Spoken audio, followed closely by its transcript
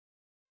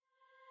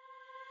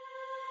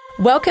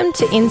Welcome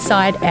to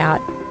Inside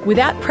Out.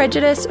 Without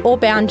prejudice or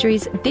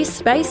boundaries, this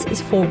space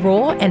is for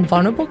raw and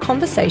vulnerable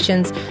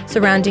conversations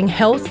surrounding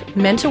health,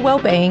 mental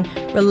well-being,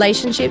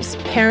 relationships,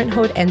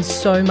 parenthood, and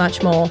so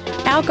much more.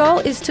 Our goal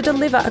is to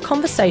deliver a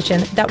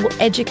conversation that will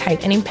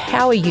educate and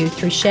empower you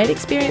through shared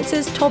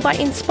experiences told by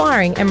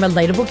inspiring and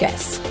relatable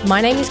guests. My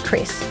name is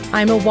Chris.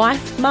 I'm a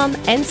wife, mum,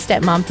 and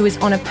stepmom who is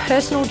on a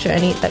personal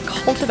journey that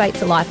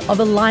cultivates a life of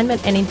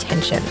alignment and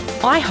intention.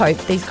 I hope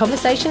these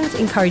conversations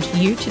encourage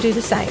you to do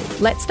the same.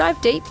 Let's dive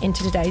deep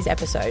into today's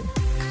episode.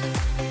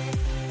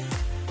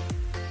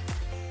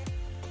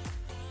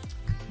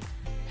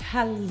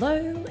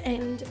 Hello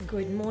and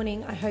good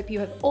morning. I hope you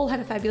have all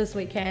had a fabulous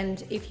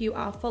weekend. If you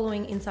are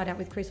following Inside Out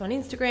with Chris on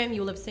Instagram,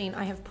 you will have seen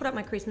I have put up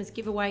my Christmas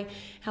giveaway.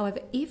 However,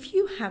 if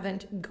you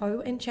haven't,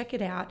 go and check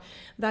it out.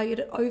 Valued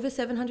at over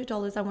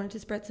 $700, I wanted to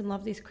spread some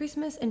love this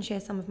Christmas and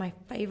share some of my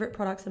favorite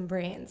products and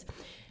brands.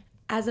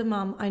 As a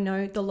mum, I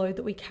know the load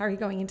that we carry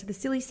going into the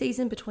silly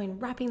season between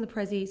wrapping the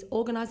prezzies,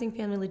 organising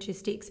family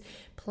logistics,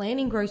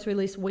 planning grocery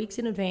lists weeks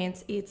in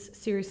advance. It's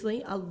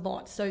seriously a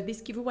lot. So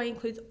this giveaway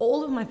includes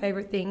all of my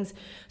favourite things.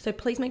 So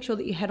please make sure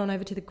that you head on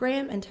over to the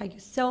gram and tag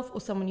yourself or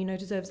someone you know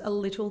deserves a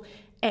little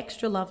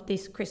extra love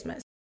this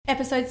Christmas.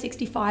 Episode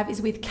 65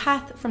 is with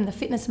Kath from the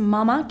Fitness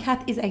Mama.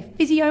 Kath is a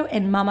physio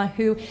and mama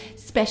who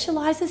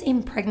specialises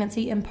in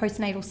pregnancy and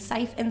postnatal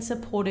safe and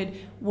supported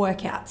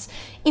workouts.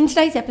 In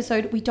today's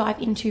episode, we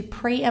dive into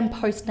pre and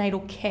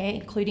postnatal care,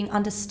 including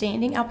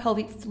understanding our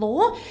pelvic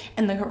floor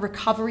and the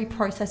recovery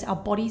process our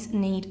bodies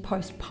need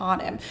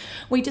postpartum.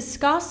 We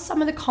discuss some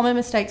of the common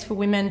mistakes for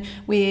women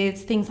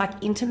with things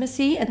like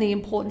intimacy and the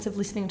importance of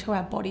listening to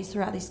our bodies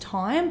throughout this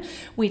time.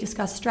 We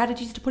discuss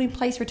strategies to put in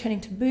place returning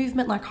to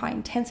movement like high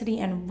intensity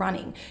and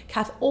running.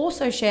 Kath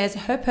also shares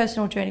her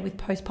personal journey with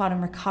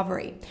postpartum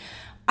recovery.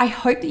 I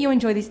hope that you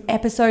enjoy this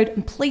episode,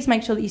 and please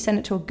make sure that you send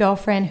it to a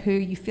girlfriend who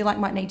you feel like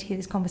might need to hear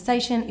this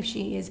conversation if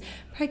she is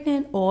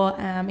pregnant or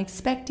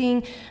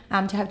expecting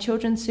to have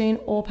children soon,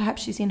 or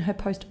perhaps she's in her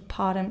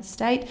postpartum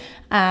state.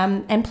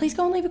 And please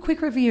go and leave a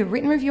quick review.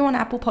 Written review on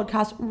Apple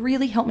Podcasts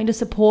really help me to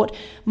support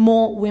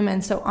more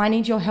women. So I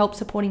need your help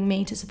supporting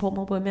me to support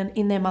more women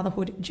in their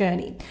motherhood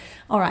journey.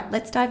 All right,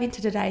 let's dive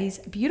into today's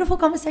beautiful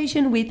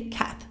conversation with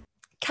Kath.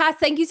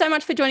 Kath, thank you so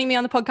much for joining me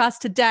on the podcast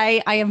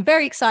today. I am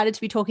very excited to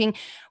be talking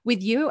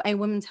with you, a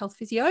women's health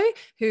physio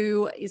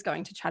who is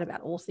going to chat about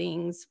all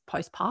things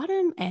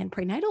postpartum and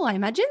prenatal, I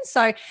imagine.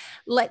 So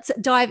let's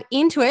dive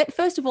into it.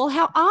 First of all,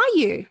 how are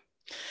you?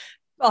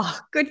 Oh,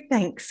 good.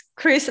 Thanks,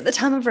 Chris. At the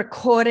time of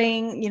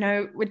recording,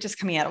 we're just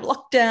coming out of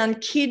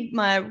lockdown.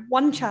 My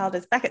one child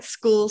is back at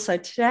school. So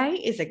today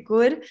is a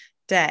good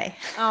day.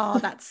 Oh,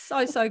 that's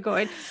so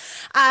good.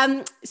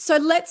 So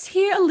let's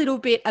hear a little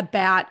bit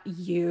about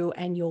you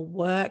and your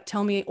work.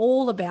 Tell me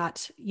all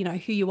about,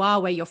 who you are,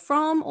 where you're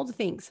from, all the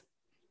things.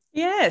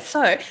 Yeah.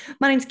 So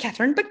my name's Kath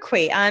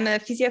Baquie. I'm a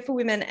physio for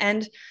women,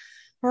 and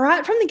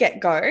right from the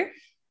get-go,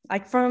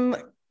 like from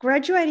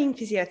graduating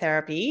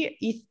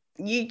physiotherapy,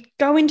 you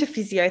go into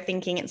physio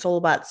thinking it's all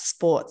about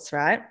sports,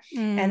 right?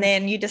 And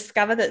then you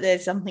discover that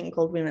there's something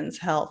called women's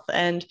health.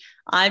 And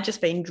I've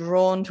just been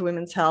drawn to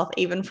women's health,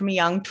 even from a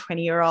young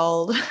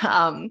 20-year-old,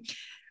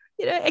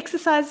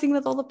 exercising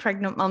with all the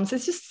pregnant mums.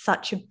 It's just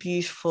such a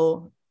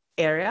beautiful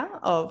area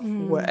of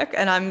work.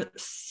 And I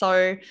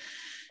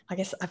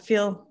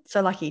feel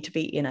so lucky to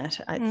be in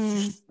it.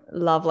 It's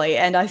lovely.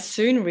 And I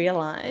soon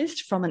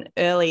realized from an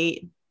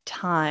early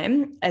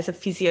time as a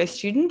physio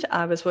student,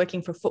 I was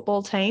working for a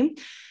football team.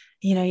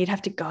 You'd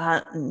have to go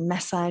out and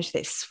massage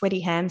their sweaty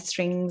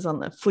hamstrings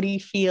on the footy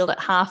field at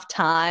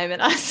halftime.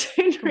 And I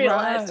soon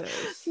realised,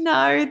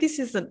 no, this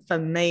isn't for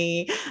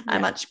me. Yeah. I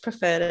much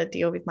prefer to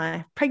deal with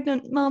my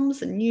pregnant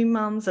mums and new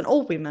mums and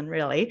all women,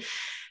 really.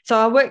 So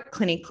I work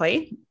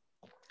clinically,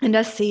 and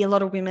I see a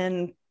lot of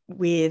women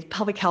with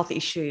pelvic health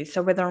issues.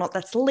 So whether or not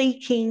that's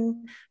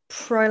leaking,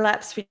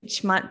 prolapse,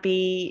 which might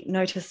be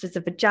noticed as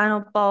a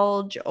vaginal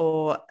bulge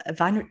or a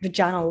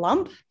vaginal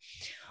lump,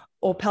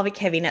 or pelvic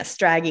heaviness,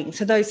 dragging.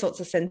 So those sorts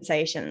of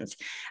sensations.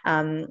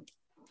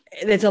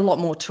 There's a lot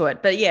more to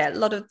it. But yeah, a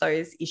lot of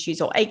those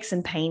issues or aches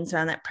and pains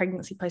around that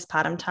pregnancy,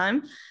 postpartum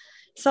time.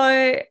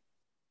 So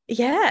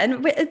yeah,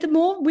 and the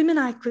more women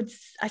I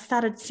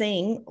started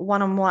seeing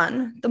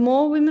one-on-one, the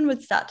more women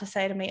would start to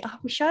say to me, I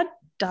wish I'd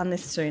done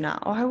this sooner,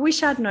 or I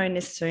wish I'd known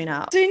this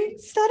sooner. Soon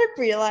started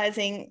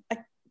realizing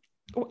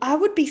I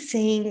would be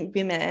seeing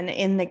women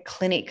in the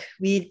clinic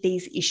with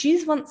these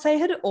issues once they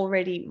had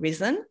already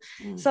risen.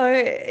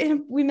 So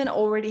women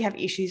already have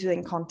issues with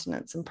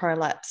incontinence and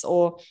prolapse,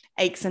 or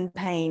aches and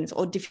pains,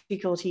 or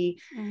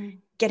difficulty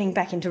getting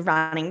back into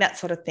running, that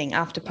sort of thing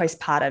after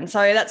postpartum.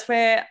 So that's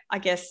where I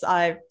guess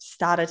I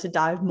started to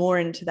dive more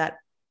into that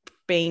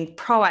being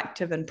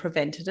proactive and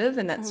preventative,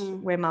 and that's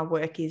where my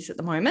work is at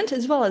the moment,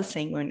 as well as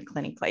seeing women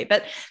clinically.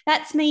 But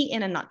that's me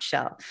in a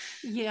nutshell.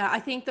 Yeah, I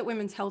think that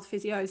women's health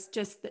physios,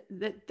 just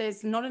that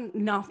there's not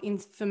enough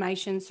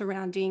information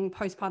surrounding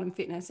postpartum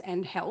fitness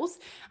and health,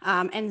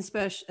 and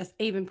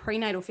even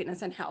prenatal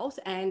fitness and health.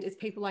 And it's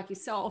people like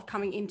yourself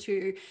coming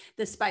into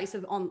the space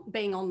of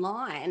being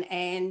online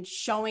and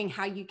showing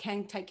how you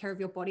can take care of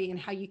your body and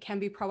how you can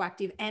be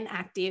proactive and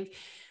active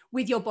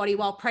with your body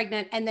while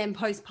pregnant and then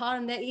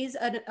postpartum. There is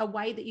a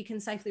way that you can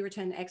safely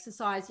return to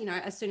exercise, you know,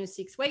 as soon as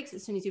 6 weeks,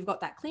 as soon as you've got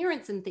that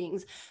clearance and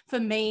things. For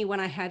me, when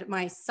I had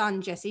my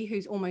son, Jesse,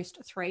 who's almost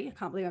 3, I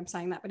can't believe I'm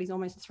saying that, but he's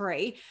almost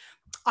 3,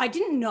 I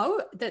didn't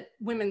know that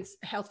women's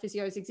health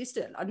physios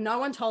existed. No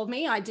one told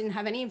me. I didn't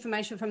have any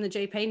information from the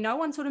GP. No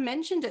one sort of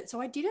mentioned it. So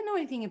I didn't know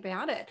anything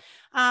about it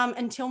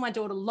until my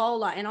daughter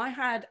Lola. And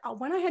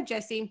when I had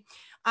Jesse,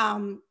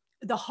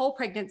 the whole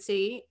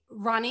pregnancy,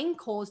 running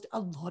caused a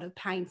lot of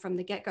pain from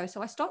the get-go.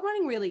 So I stopped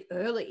running really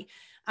early.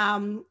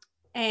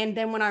 And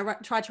then when I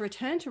tried to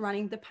return to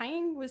running, the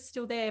pain was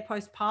still there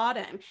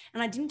postpartum.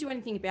 And I didn't do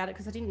anything about it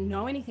because I didn't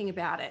know anything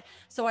about it.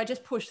 So I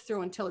just pushed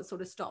through until it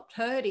sort of stopped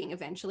hurting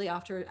eventually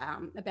after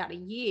about a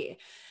year.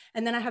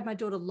 And then I had my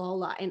daughter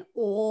Lola, and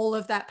all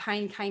of that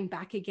pain came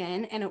back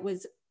again. And it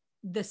was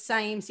the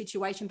same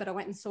situation, but I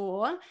went and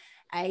saw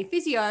a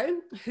physio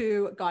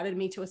who guided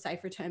me to a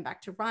safe return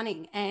back to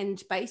running.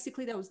 And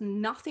basically there was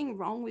nothing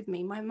wrong with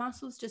me. My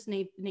muscles just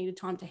needed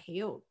time to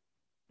heal.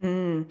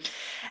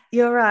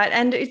 You're right.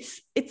 And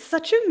it's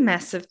such a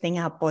massive thing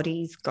our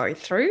bodies go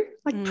through,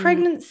 like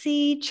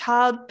pregnancy,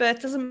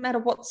 childbirth, doesn't matter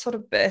what sort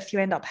of birth you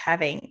end up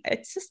having.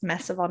 It's just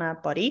massive on our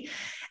body.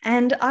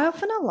 And I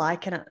often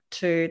liken it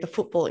to the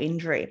football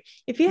injury.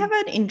 If you have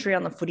an injury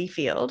on the footy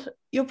field,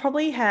 you'll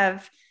probably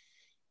have,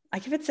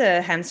 like if it's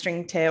a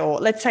hamstring tear, or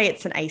let's say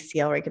it's an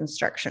ACL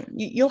reconstruction,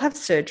 you'll have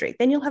surgery.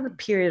 Then you'll have a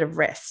period of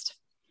rest.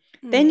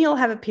 Then you'll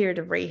have a period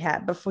of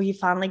rehab before you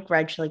finally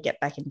gradually get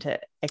back into,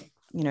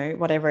 you know,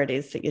 whatever it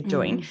is that you're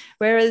doing.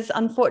 Whereas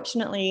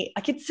unfortunately,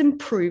 like it's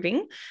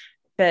improving,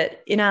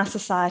 but in our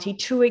society,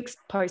 2 weeks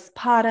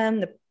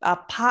postpartum, our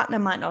partner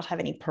might not have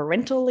any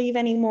parental leave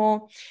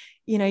anymore.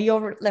 You know,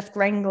 you're left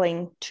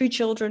wrangling 2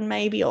 children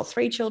maybe, or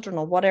 3 children,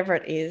 or whatever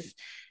it is.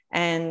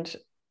 And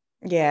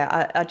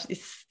yeah,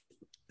 it's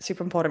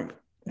super important.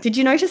 Did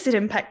you notice it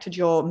impacted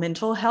your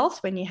mental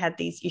health when you had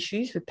these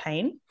issues with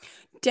pain?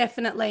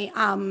 Definitely.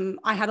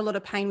 I had a lot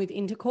of pain with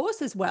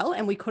intercourse as well,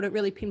 and we couldn't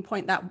really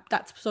pinpoint that.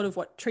 That's sort of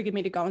what triggered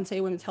me to go and see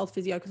a women's health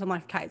physio, because I'm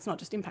like, okay, it's not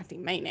just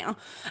impacting me now.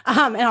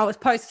 And I was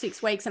post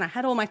 6 weeks and I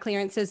had all my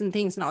clearances and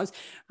things, and I was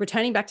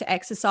returning back to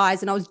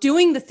exercise, and I was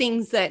doing the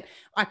things that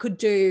I could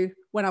do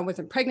when I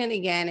wasn't pregnant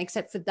again,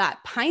 except for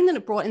that pain that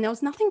it brought. And there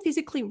was nothing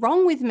physically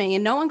wrong with me,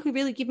 and no one could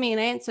really give me an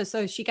answer.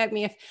 So she gave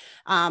me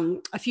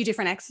a few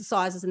different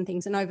exercises and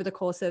things. And over the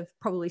course of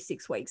probably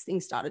 6 weeks,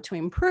 things started to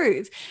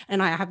improve,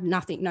 and I have no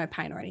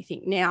pain or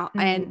anything now.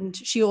 And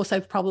she also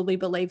probably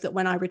believed that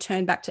when I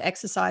returned back to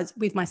exercise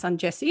with my son,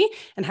 Jesse,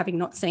 and having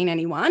not seen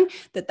anyone,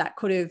 that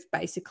could have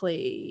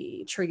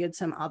basically triggered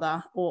some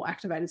other, or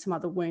activated some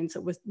other wounds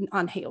that was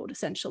unhealed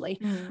essentially.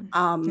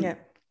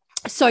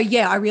 So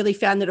yeah, I really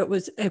found that it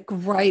was a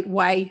great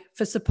way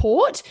for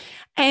support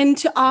and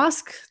to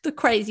ask the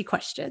crazy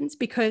questions,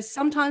 because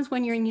sometimes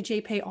when you're in your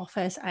GP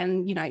office,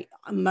 and you know,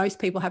 most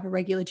people have a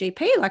regular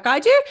GP like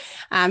I do.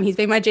 He's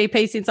been my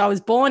GP since I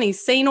was born.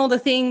 He's seen all the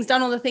things,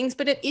 done all the things,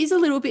 but it is a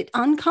little bit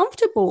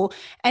uncomfortable.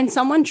 And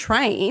someone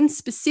trained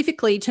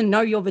specifically to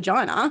know your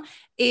vagina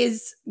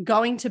is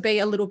going to be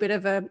a little bit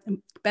of a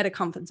better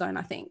comfort zone,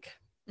 I think.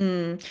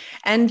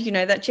 And you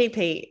know, that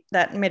GP,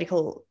 that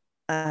medical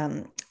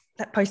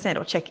that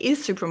postnatal check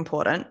is super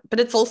important, but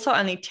it's also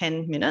only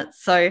 10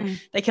 minutes. So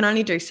they can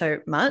only do so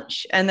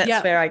much. And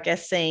that's where I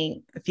guess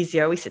seeing a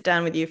physio, we sit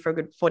down with you for a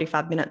good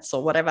 45 minutes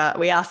or whatever.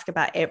 We ask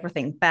about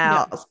everything,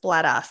 bowels,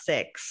 bladder,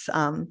 sex.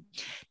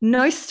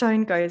 No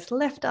stone goes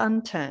left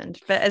unturned.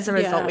 But as a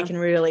result, we can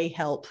really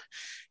help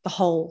the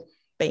whole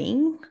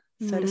being,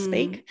 so to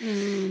speak.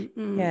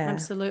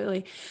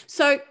 Absolutely.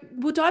 So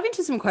we'll dive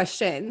into some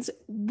questions.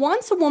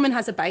 Once a woman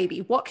has a baby,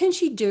 what can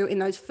she do in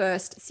those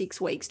first 6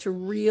 weeks to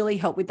really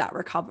help with that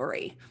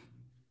recovery?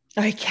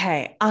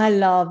 Okay. I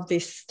love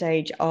this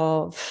stage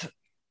of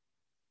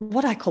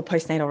what I call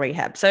postnatal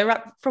rehab. So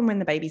right from when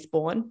the baby's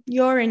born,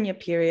 you're in your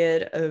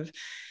period of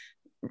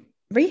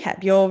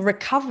rehab. You're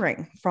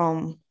recovering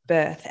from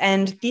birth.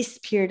 And this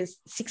period is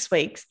 6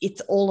 weeks.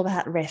 It's all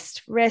about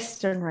rest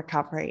and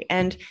recovery.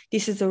 And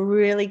this is a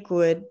really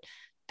good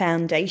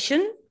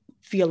foundation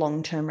for your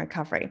long-term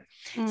recovery.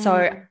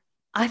 So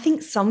I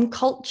think some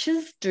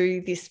cultures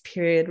do this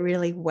period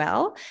really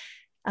well.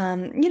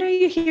 You know,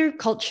 you hear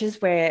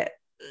cultures where,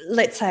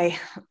 let's say,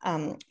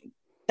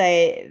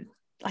 they,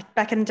 like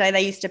back in the day,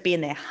 they used to be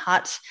in their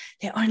hut.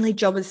 Their only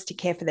job was to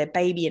care for their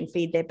baby and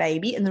feed their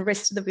baby. And the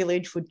rest of the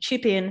village would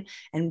chip in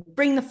and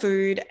bring the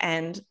food,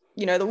 and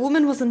you know, the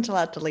woman wasn't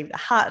allowed to leave the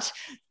hut,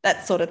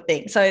 that sort of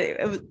thing.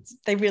 So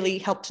they really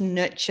helped to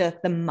nurture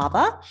the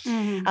mother.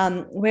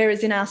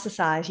 Whereas in our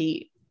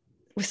society,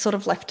 we're sort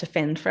of left to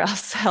fend for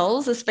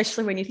ourselves,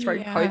 especially when you throw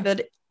Yeah.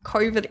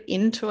 COVID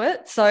into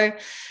it. So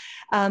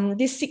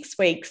this 6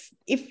 weeks,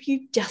 if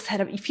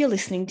you're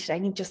listening today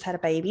and you've just had a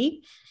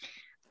baby,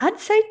 I'd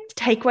say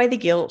take away the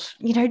guilt,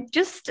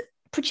 just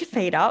put your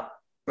feet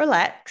up,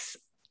 relax.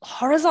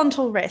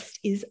 Horizontal rest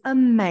is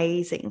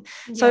amazing.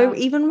 Yeah. So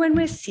even when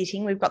we're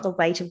sitting, we've got the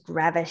weight of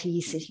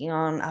gravity sitting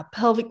on our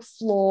pelvic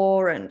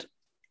floor and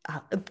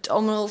our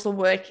abdominals are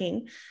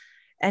working.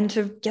 And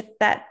to get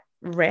that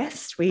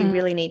rest, we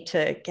really need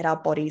to get our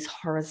bodies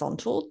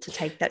horizontal to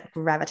take that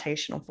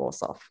gravitational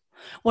force off.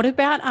 What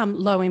about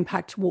low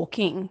impact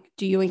walking?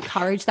 Do you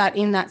encourage that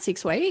in that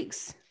 6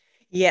 weeks?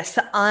 Yes,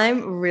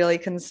 I'm really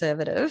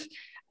conservative.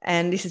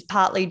 And this is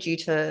partly due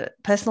to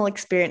personal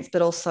experience,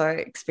 but also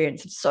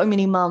experience of so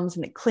many mums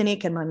in the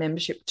clinic and my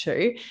membership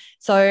too.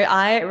 So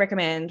I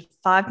recommend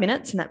 5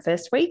 minutes in that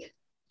first week,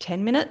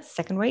 10 minutes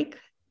second week,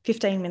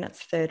 15 minutes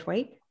third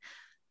week,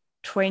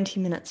 20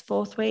 minutes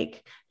fourth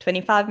week,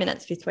 25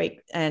 minutes fifth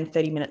week, and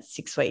 30 minutes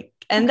sixth week.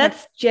 And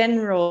that's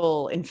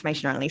general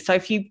information only. So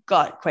if you've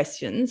got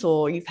questions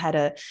or you've had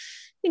a,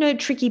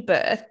 tricky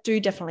birth,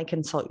 do definitely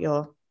consult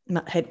your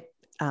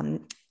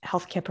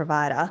healthcare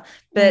provider.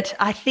 But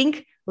I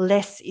think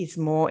less is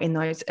more in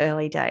those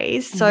early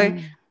days. So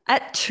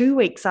at 2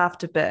 weeks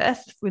after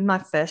birth with my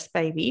first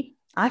baby,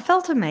 I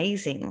felt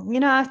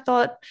amazing. I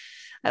thought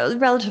it was a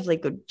relatively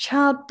good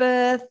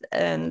childbirth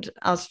and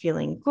I was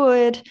feeling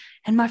good.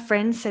 And my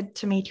friend said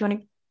to me, do you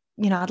want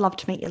to, I'd love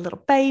to meet your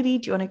little baby.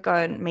 Do you want to go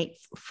and meet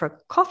for a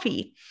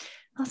coffee?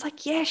 I was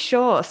like, yeah,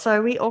 sure.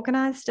 So we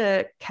organized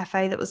a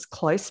cafe that was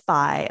close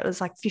by. It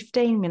was like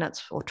 15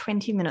 minutes or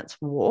 20 minutes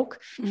walk,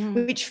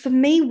 which for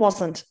me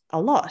wasn't a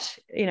lot.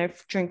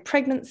 During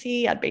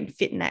pregnancy, I'd been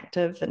fit and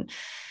active. And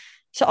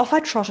so off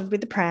I trotted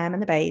with the pram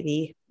and the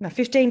baby, a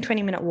 15,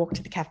 20-minute walk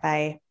to the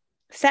cafe,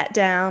 sat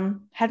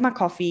down, had my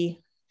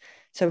coffee.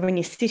 So when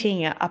you're sitting,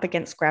 you're up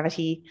against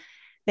gravity.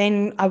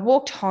 Then I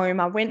walked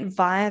home. I went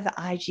via the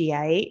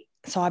IGA.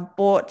 So I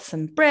bought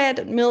some bread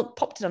and milk,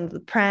 popped it under the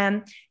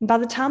pram. And by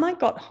the time I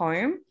got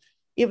home,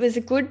 it was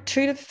a good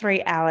 2 to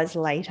 3 hours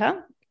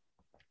later.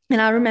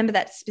 And I remember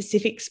that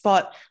specific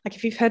spot. Like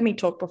if you've heard me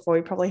talk before,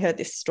 you probably heard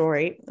this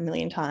story a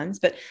million times.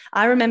 But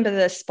I remember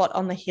the spot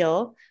on the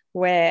hill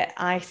where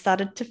I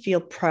started to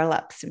feel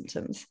prolapse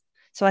symptoms.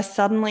 So I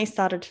suddenly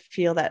started to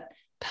feel that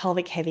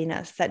pelvic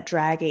heaviness, that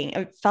dragging.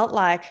 It felt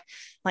like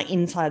my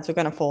insides were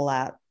going to fall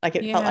out. Like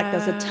it felt like there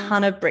was a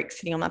ton of bricks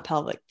sitting on my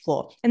pelvic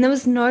floor and there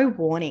was no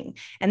warning.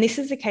 And this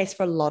is the case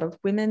for a lot of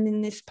women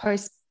in this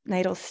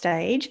postnatal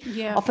stage.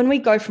 Yeah. Often we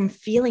go from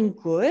feeling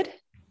good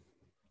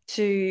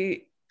to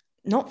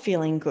not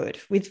feeling good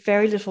with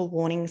very little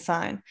warning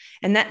sign.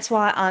 And that's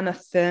why I'm a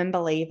firm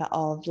believer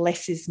of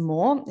less is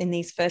more in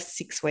these first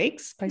 6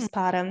 weeks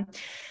postpartum.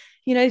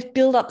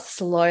 Build up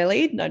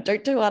slowly. No,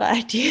 don't do what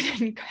I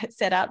did and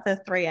set out for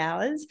 3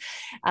 hours.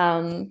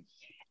 And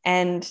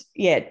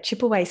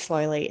chip away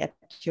slowly at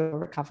your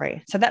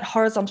recovery. So that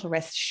horizontal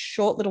rest,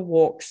 short little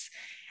walks.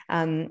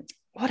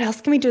 What else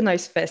can we do in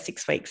those first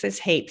 6 weeks? There's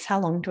heaps. How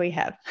long do we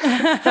have?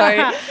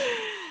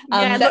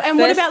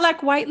 What about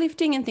like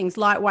weightlifting and things,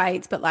 light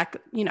weights, but like,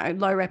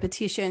 low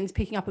repetitions,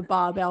 picking up a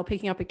barbell,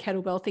 picking up a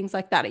kettlebell, things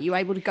like that? Are you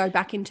able to go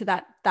back into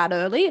that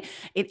early?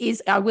 It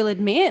is, I will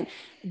admit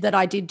that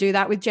I did do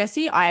that with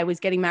Jessie. I was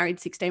getting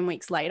married 16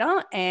 weeks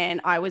later and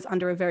I was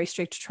under a very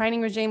strict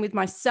training regime with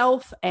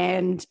myself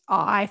and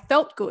I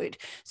felt good.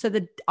 So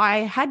I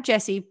had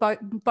Jessie,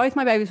 both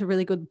my babies were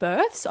really good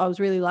births. I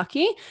was really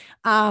lucky.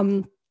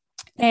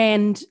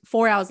 And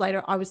 4 hours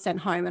later, I was sent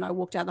home and I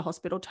walked out of the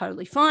hospital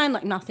totally fine,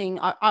 like nothing.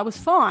 I was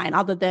fine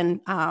other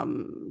than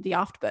the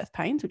afterbirth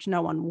pains, which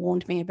no one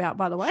warned me about,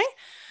 by the way.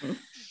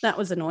 That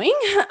was annoying.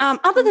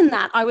 Other than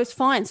that, I was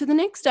fine. So the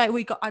next day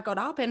I got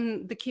up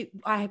and the kid,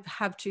 I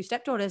have 2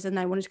 stepdaughters and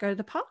they wanted to go to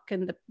the park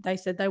and they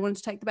said they wanted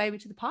to take the baby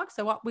to the park.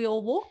 So we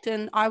all walked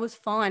and I was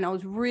fine. I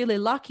was really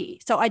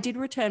lucky. So I did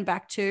return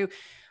back to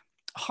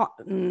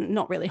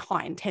not really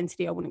high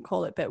intensity, I wouldn't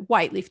call it, but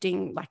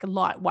weightlifting, like a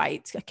light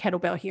weights, a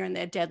kettlebell here and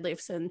there,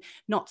 deadlifts and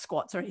not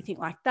squats or anything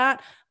like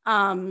that.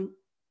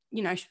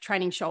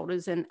 Training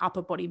shoulders and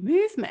upper body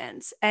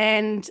movements.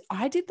 And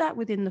I did that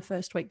within the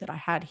first week that I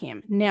had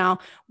him. Now,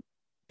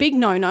 big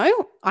no-no,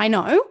 I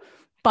know,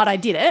 but I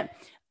did it.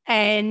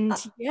 And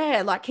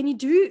can you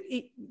do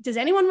it? Does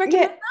anyone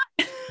recommend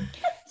that?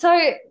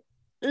 So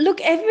look,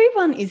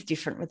 everyone is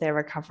different with their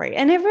recovery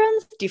and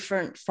everyone's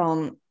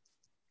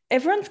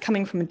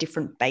coming from a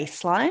different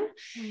baseline.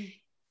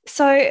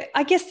 So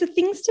I guess the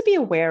things to be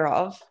aware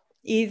of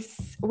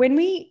is I'll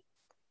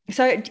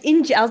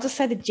just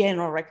say the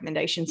general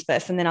recommendations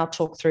first and then I'll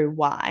talk through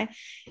why.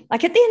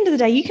 Like at the end of the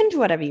day, you can do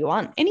whatever you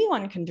want.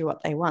 Anyone can do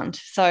what they want.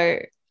 So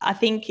I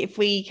think if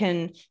we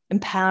can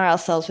empower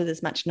ourselves with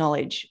as much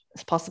knowledge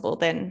as possible,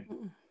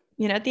 then,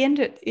 at the end,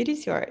 it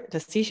is your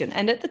decision.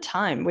 And at the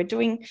time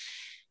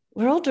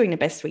we're all doing the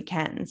best we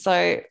can.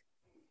 So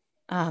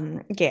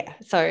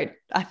so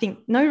I think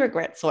no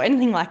regrets or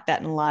anything like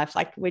that in life.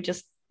 Like we're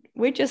just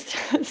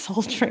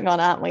soldiering on,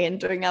 aren't we, and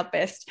doing our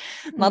best,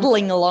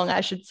 muddling along, I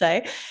should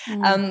say.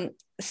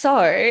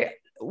 So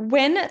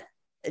when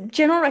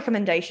general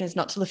recommendation is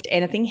not to lift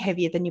anything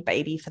heavier than your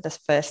baby for the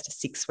first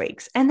 6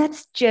 weeks. And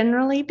that's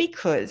generally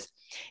because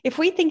if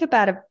we think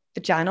about a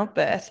vaginal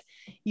birth,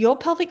 your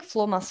pelvic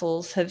floor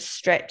muscles have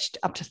stretched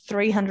up to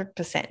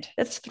 300%.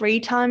 That's 3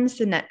 times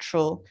the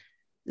natural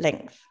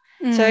length.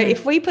 So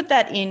if we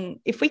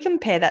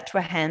compare that to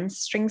a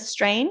hamstring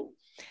strain,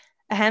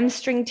 a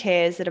hamstring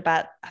tears at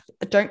about,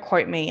 don't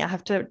quote me, I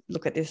have to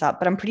look at this up,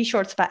 but I'm pretty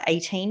sure it's about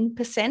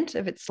 18%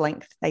 of its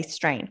length they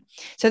strain.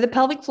 So the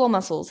pelvic floor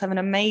muscles have an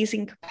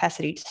amazing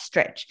capacity to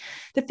stretch.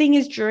 The thing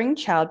is, during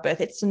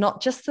childbirth, it's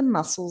not just the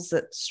muscles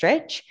that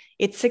stretch,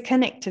 it's the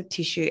connective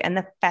tissue and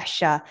the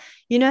fascia.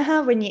 You know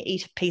how when you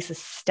eat a piece of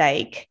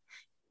steak,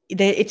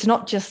 it's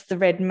not just the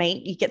red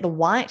meat, you get the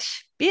white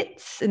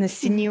bits and the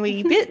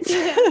sinewy bits.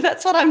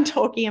 That's what I'm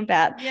talking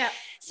about. Yeah.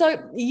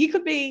 So you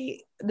could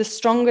be the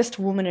strongest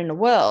woman in the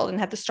world and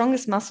have the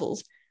strongest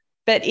muscles,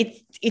 but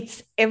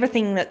it's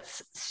everything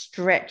that's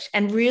stretched.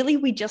 And really,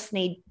 we just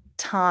need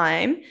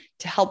time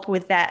to help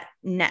with that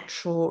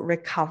natural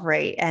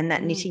recovery and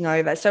that knitting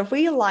over. So if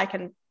we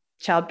liken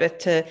childbirth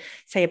to,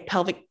 say, a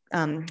pelvic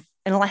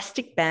an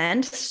elastic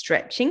band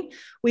stretching,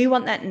 we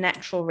want that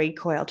natural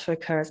recoil to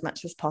occur as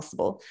much as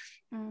possible.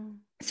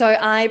 So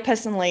I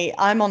personally,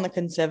 I'm on the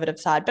conservative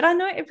side, but I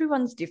know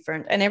everyone's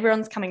different and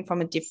everyone's coming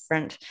from a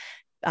different,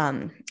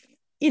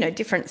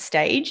 different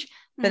stage.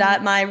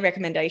 But my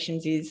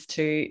recommendations is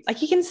to,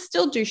 like, you can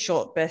still do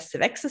short bursts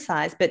of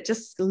exercise, but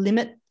just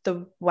limit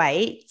the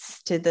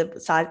weights to the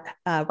size,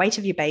 weight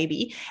of your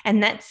baby.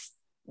 And that's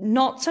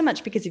not so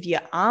much because of your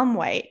arm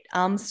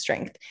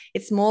strength.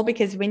 It's more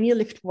because when you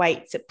lift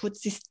weights, it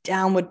puts this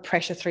downward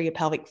pressure through your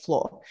pelvic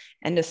floor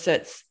and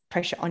asserts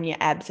pressure on your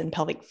abs and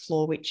pelvic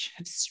floor, which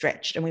have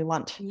stretched. And we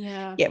want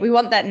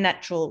that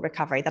natural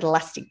recovery, that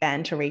elastic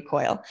band to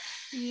recoil.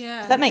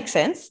 Yeah. Does that make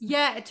sense?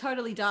 Yeah, it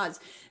totally does.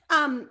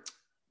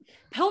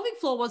 Pelvic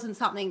floor wasn't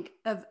something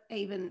of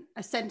even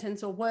a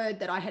sentence or word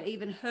that I had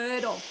even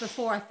heard of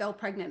before I fell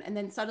pregnant. And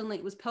then suddenly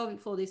it was pelvic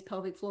floor this,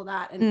 pelvic floor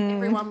that. And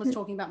everyone was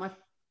talking about my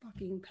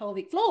fucking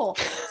pelvic floor.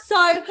 So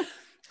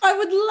I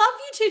would love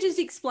you to just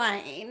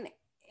explain,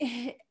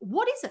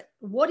 what is it?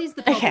 What is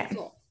the pelvic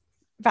floor?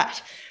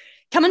 Right.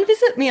 Come and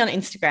visit me on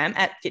Instagram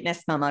at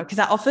Fitness Mama, because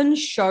I often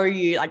show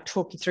you, like,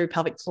 talk you through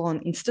pelvic floor on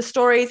Insta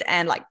stories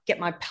and, like, get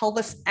my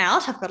pelvis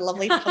out. I've got a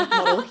lovely pelvic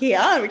model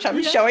here, which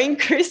I'm showing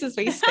Chris as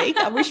we speak.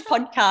 I wish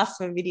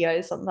podcasts were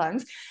videos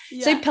sometimes.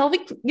 Yeah. So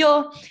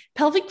your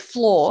pelvic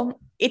floor,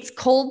 it's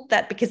called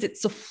that because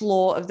it's the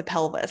floor of the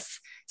pelvis.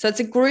 So it's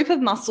a group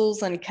of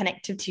muscles and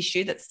connective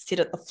tissue that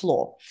sit at the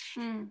floor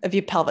of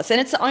your pelvis.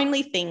 And it's the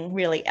only thing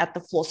really at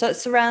the floor. So it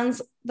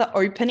surrounds the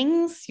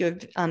openings, your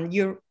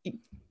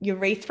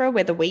urethra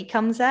where the wee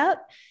comes out,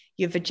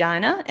 your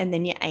vagina, and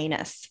then your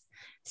anus.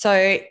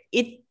 So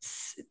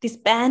it's this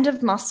band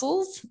of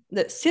muscles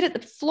that sit at the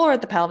floor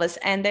of the pelvis,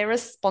 and they're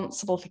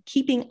responsible for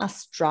keeping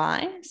us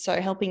dry, so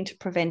helping to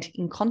prevent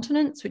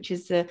incontinence, which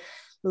is the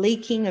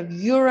leaking of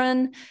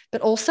urine,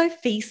 but also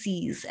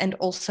feces and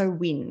also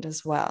wind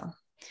as well.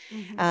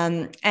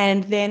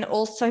 And then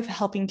also for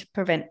helping to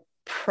prevent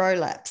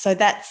prolapse. So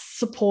that's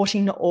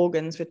supporting the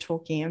organs we're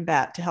talking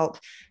about to help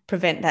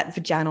prevent that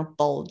vaginal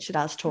bulge that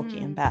I was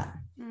talking about.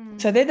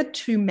 So they're the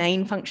two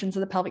main functions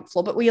of the pelvic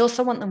floor, but we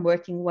also want them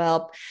working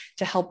well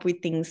to help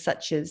with things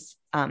such as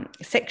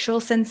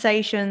sexual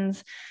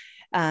sensations,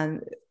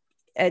 and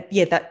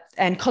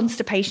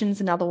constipation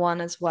is another one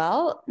as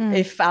well.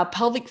 If our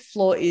pelvic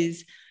floor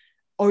is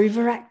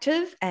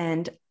overactive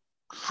and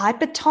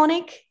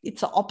hypertonic,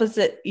 it's the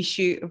opposite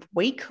issue of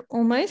weak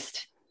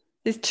almost.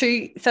 There's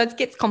two, so it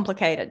gets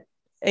complicated.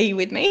 Are you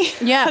with me?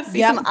 Yeah. I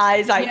see some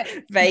eyes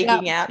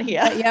vaguing out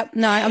here. Yep.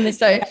 No, I'm this.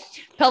 So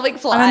pelvic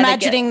floor. I'm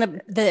imagining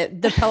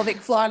the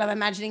pelvic floor, and I'm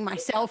imagining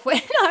myself when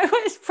I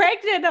was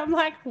pregnant. I'm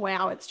like,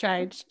 wow, it's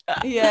changed.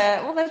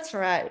 Yeah, well, that's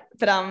right.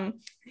 But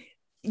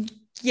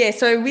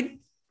so with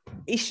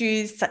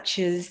issues such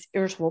as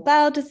irritable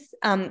bowel,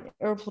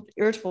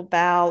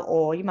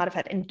 or you might have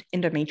had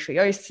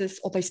endometriosis,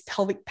 or those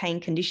pelvic pain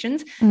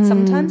conditions,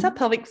 sometimes our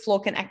pelvic floor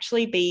can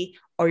actually be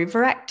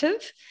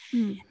overactive,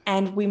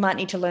 and we might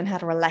need to learn how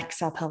to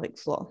relax our pelvic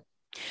floor.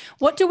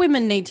 What do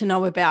women need to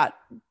know about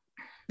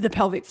the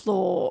pelvic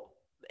floor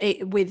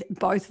with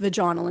both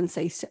vaginal and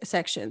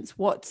C-sections?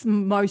 What's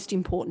most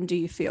important, do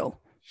you feel?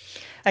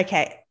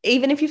 Okay,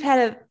 even if you've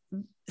had a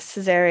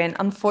cesarean,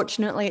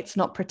 unfortunately, it's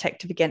not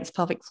protective against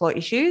pelvic floor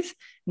issues.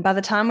 And by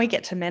the time we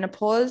get to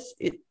menopause,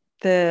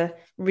 the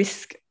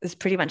risk is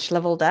pretty much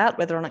leveled out,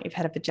 whether or not you've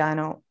had a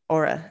vaginal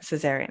or a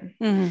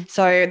cesarean.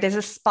 So there's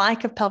a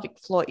spike of pelvic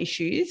floor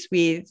issues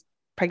with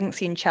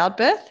pregnancy and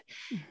childbirth.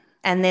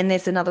 And then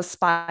there's another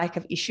spike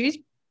of issues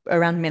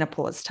around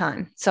menopause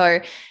time.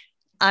 So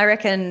I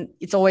reckon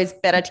it's always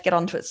better to get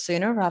onto it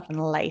sooner rather than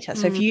later.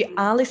 So if you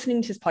are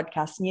listening to this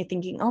podcast and you're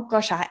thinking, oh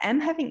gosh, I am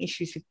having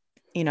issues with,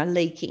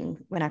 leaking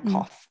when I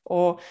cough,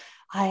 or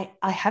I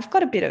have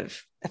got a bit of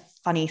a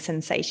funny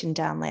sensation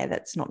down there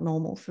that's not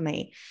normal for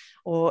me,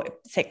 or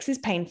sex is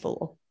painful,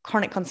 or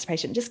chronic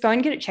constipation, just go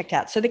and get it checked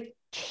out. So the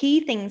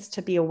key things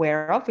to be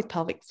aware of with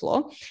pelvic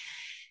floor,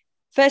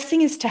 First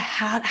thing is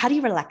how do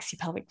you relax your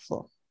pelvic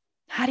floor?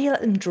 How do you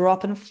let them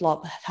drop and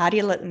flop? How do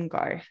you let them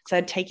go?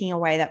 So taking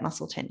away that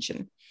muscle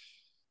tension.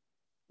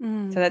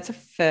 So that's the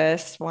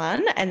first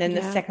one. And then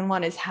the second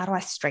one is, how do I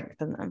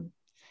strengthen them?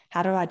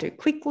 How do I do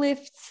quick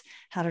lifts?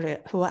 How do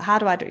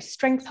I do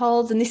strength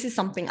holds? And this is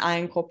something I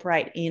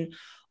incorporate in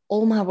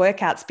all my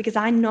workouts, because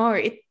I know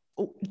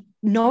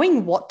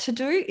knowing what to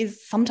do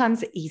is sometimes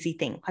the easy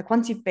thing. Like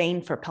once you've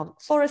been for a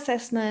pelvic floor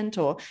assessment,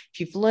 or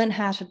if you've learned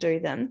how to do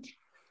them,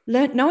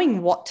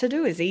 knowing what to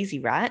do is easy,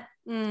 right?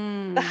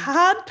 The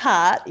hard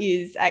part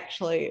is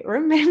actually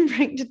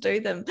remembering to do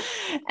them.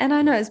 And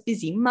I know as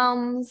busy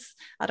mums,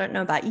 I don't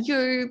know about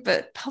you,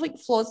 but pelvic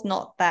floor is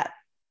not that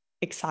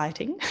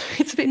exciting.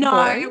 It's a bit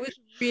boring. It was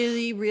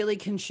really, really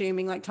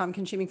consuming, like time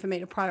consuming for me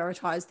to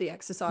prioritize the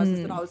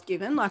exercises that I was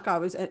given. Like I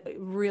was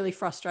really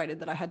frustrated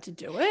that I had to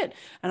do it.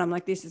 And I'm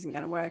like, this isn't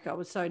going to work. I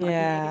was so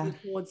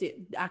negative towards it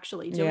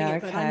actually doing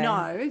it. But I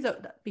know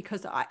that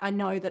because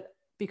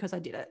because I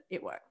did it,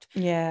 it worked.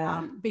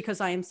 Yeah.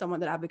 Because I am someone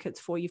that advocates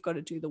for, you've got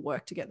to do the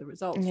work to get the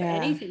results for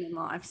anything in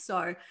life.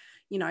 So,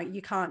 you know,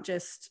 you can't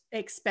just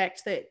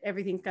expect that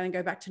everything's going to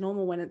go back to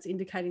normal when it's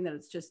indicating that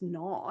it's just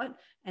not,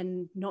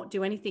 and not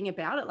do anything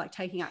about it. Like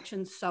taking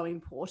action is so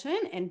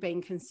important, and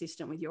being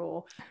consistent with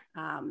your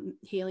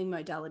healing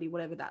modality,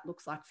 whatever that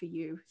looks like for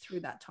you through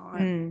that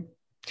time.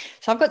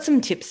 So I've got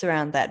some tips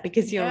around that,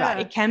 because you're right.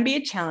 It can be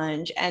a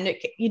challenge, and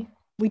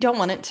we don't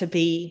want it to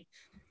be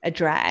a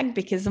drag,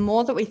 because the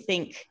more that we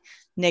think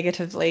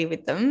negatively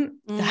with them,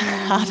 the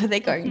harder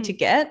they're going to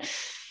get.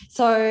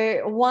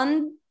 So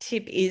one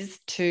tip is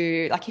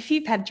to, like, if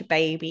you've had your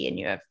baby and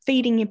you're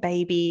feeding your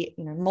baby,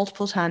 you know,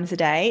 multiple times a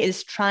day,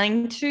 is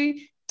trying to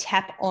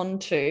tap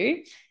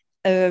onto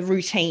a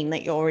routine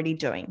that you're already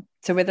doing.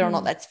 So whether or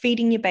not that's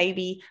feeding your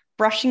baby,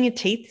 brushing your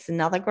teeth is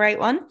another great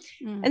one.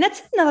 And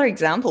that's another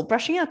example.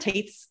 Brushing our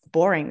teeth is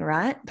boring,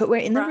 right? But we're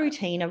in the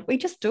routine of, we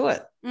just do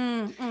it.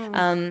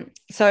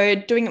 So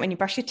doing it when you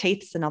brush your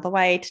teeth is another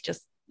way to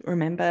just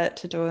remember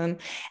to do them.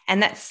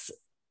 And that's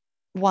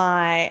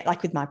why,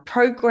 like with my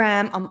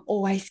program, I'm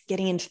always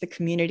getting into the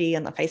community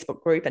and the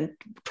Facebook group and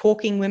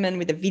talking women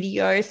with a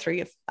video through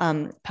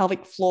your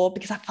pelvic floor,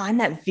 because I find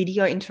that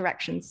video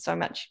interaction so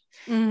much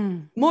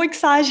more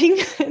exciting.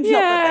 Not that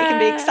they can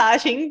be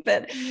exciting,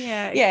 but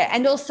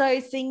and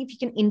also seeing if you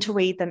can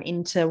interweave them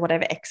into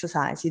whatever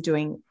exercise you're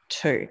doing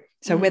too.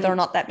 So whether or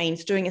not that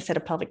means doing a set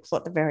of pelvic floor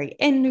at the very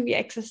end of your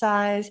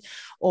exercise,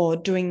 or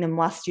doing them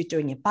whilst you're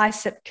doing your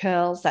bicep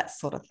curls, that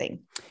sort of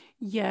thing.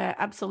 Yeah,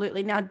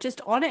 absolutely. Now,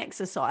 just on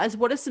exercise,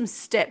 what are some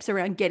steps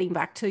around getting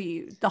back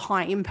to the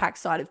high impact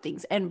side of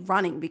things and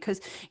running?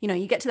 Because, you know,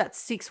 you get to that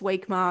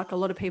 6-week mark, a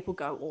lot of people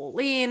go all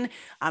in.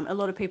 A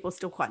lot of people are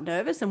still quite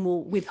nervous and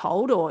will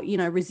withhold or, you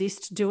know,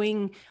 resist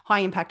doing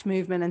high impact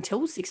movement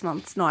until 6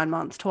 months, 9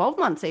 months, 12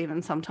 months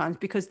even sometimes,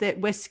 because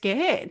we're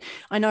scared.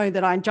 I know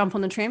that I jump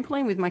on the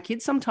trampoline with my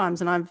kids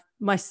sometimes, and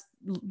my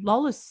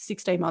Lola's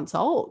 16 months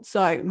old.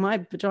 So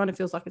my vagina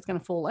feels like it's going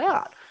to fall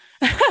out.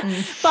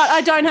 But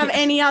I don't have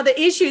any other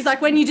issues.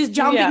 Like when you just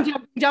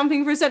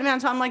jumping for a certain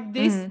amount of time, like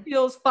this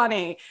feels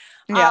funny.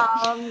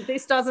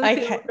 This doesn't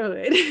feel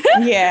good.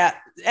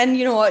 And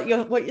you know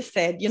what you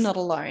said, you're not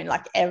alone.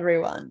 Like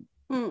everyone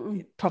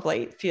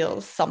probably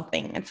feels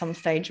something at some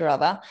stage or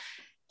other.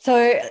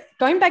 So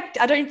going back,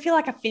 I don't feel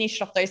like I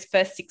finished off those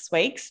first 6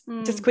 weeks.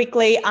 Just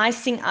quickly,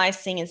 icing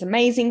is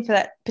amazing for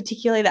that,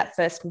 particularly that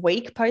first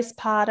week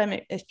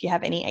postpartum, if you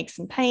have any aches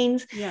and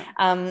pains.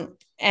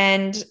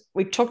 And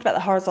we've talked about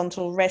the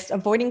horizontal rest,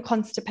 avoiding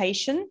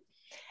constipation.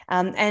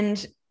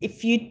 And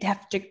if you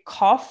have to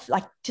cough,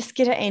 like just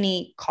get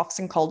any coughs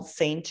and colds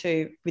seen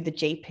to with the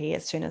GP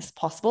as soon as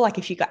possible, like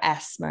if you've got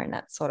asthma and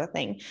that sort of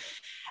thing.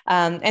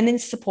 And then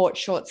support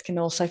shorts can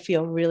also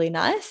feel really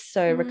nice.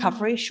 So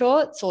recovery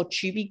shorts or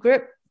tubey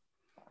grip.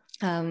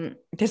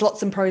 There's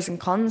lots of pros and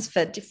cons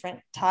for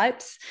different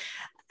types.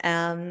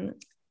 So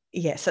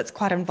it's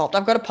quite involved.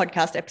 I've got a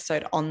podcast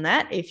episode on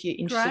that if you're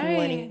interested in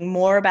learning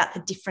more about the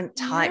different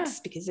types,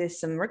 because there's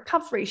some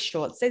recovery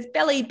shorts, there's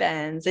belly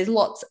bands, there's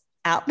lots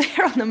out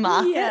there on the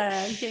market.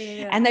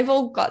 And they've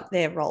all got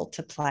their role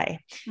to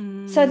play.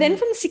 So then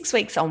from 6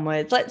 weeks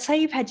onwards, let's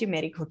say you've had your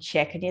medical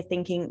check and you're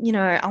thinking, you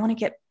know, I want to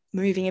get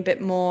moving a bit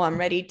more, I'm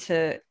ready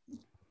to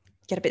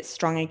get a bit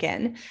strong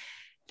again.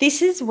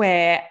 This is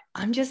where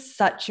I'm just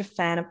such a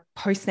fan of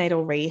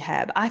postnatal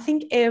rehab. I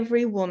think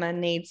every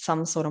woman needs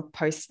some sort of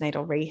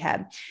postnatal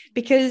rehab,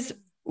 because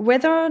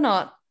whether or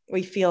not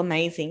we feel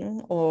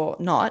amazing or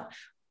not,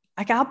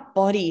 like our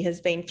body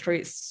has been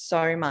through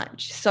so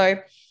much. So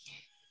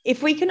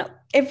if we can,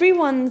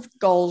 everyone's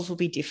goals will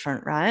be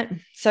different, right?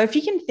 So if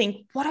you can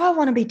think, what do I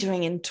want to be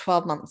doing in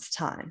 12 months'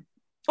 time?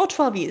 Or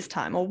 12 years'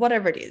 time, or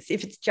whatever it is.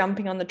 If it's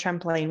jumping on the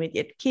trampoline with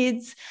your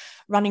kids,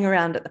 running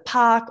around at the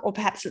park, or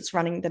perhaps it's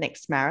running the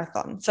next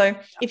marathon. So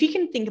if you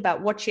can think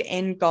about what your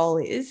end goal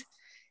is,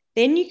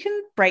 then you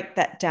can break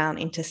that down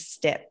into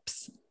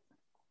steps.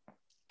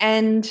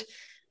 And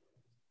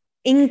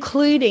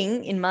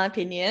including, in my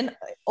opinion,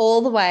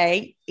 all the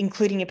way,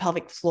 including your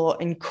pelvic floor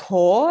and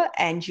core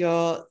and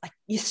your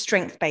your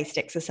strength-based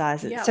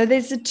exercises. Yep. So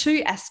there's the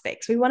two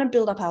aspects. We want to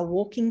build up our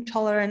walking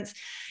tolerance.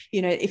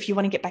 You know, if you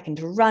want to get back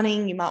into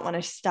running, you might want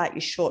to start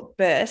your short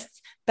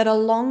bursts. But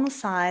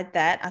alongside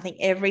that, I think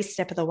every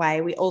step of the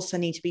way, we also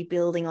need to be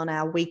building on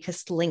our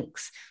weakest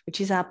links, which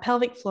is our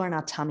pelvic floor and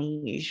our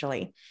tummy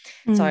usually.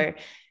 So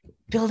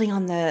building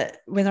on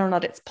whether or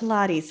not it's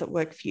Pilates that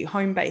work for you,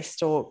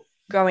 home-based, or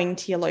going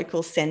to your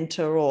local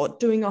center, or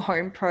doing a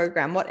home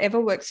program, whatever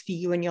works for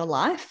you in your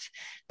life,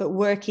 but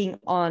working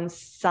on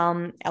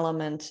some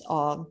element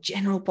of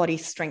general body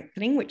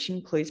strengthening, which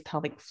includes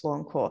pelvic floor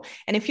and core.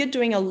 And if you're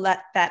doing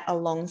that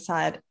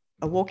alongside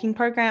a walking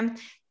program,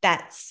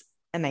 that's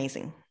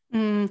amazing.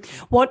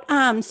 What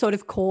sort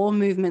of core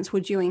movements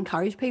would you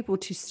encourage people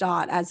to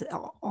start as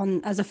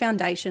a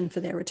foundation for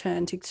their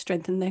return to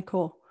strengthen their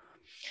core?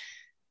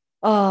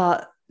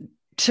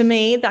 To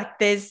me, like,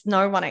 there's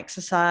no one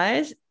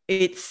exercise.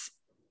 It's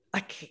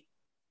like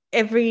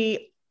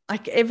every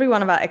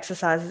one of our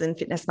exercises in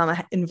Fitness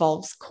Mama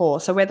involves core.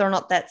 So whether or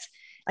not that's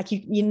like,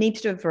 you need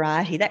to do a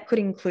variety. That could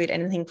include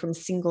anything from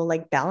single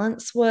leg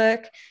balance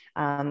work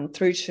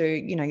through to,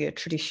 you know, your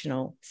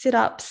traditional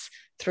sit-ups,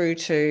 through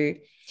to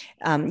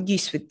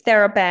use with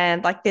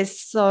TheraBand. Like, there's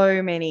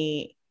so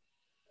many.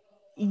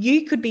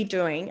 You could be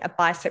doing a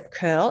bicep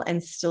curl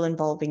and still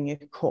involving your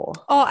core.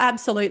 Oh,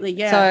 absolutely.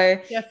 Yeah.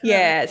 So, definitely.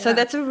 yeah. So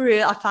that's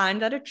I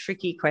find that a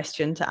tricky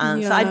question to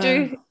answer. Yeah. I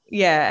do.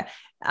 Yeah.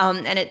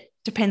 And it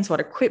depends what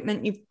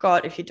equipment you've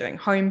got, if you're doing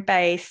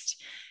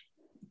home-based,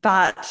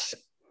 but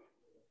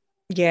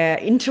yeah,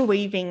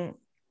 interweaving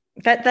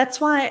that's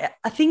why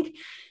I think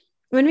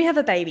when we have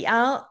a baby,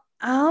 our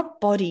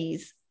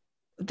bodies,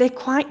 they're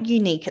quite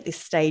unique at this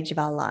stage of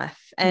our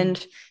life.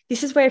 And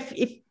this is where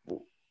if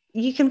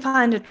you can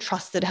find a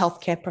trusted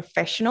healthcare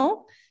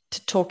professional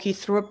to talk you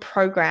through a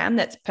program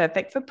that's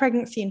perfect for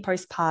pregnancy and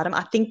postpartum,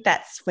 I think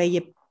that's where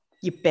you're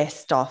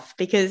best off,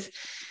 because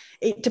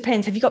it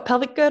depends. Have you got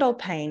pelvic girdle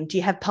pain? Do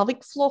you have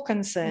pelvic floor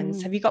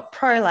concerns? Have you got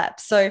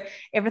prolapse? So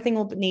everything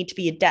will need to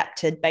be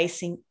adapted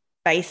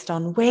based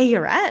on where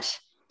you're at,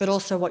 but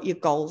also what your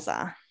goals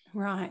are.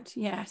 Right.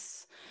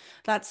 Yes.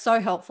 That's so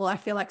helpful. I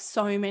feel like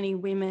so many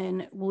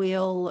women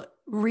will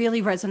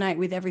really resonate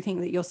with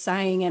everything that you're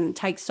saying and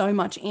take so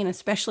much in,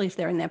 especially if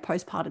they're in their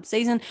postpartum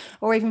season,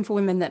 or even for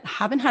women that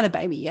haven't had a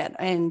baby yet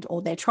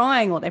or they're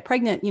trying or they're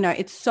pregnant. You know,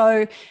 it's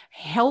so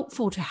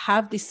helpful to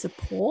have this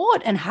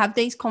support and have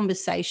these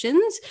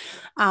conversations.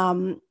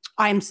 I'm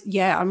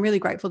really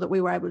grateful that we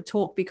were able to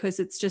talk, because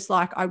it's just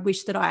like, I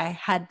wish that I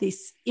had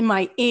this in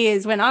my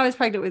ears when I was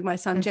pregnant with my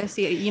son,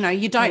 Jesse. You know,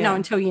 you don't know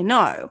until you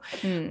know.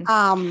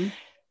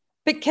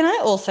 But can I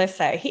also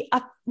say,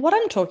 what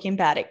I'm talking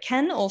about, it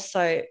can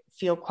also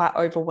feel quite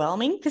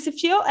overwhelming, because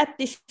if you're at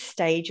this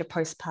stage of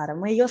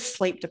postpartum where you're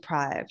sleep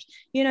deprived,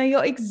 you know,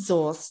 you're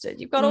exhausted,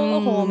 you've got all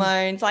the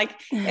hormones, like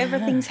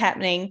everything's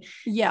happening.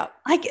 Yeah.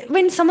 Like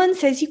when someone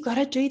says you've got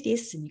to do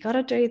this and you got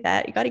to do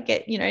that, you got to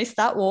get, you know,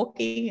 start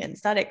walking and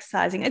start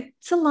exercising,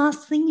 it's the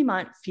last thing you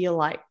might feel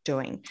like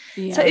doing.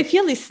 Yeah. So if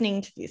you're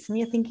listening to this and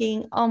you're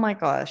thinking, oh my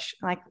gosh,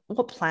 like,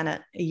 what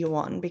planet are you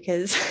on?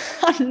 Because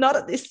I'm not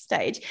at this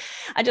stage.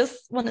 I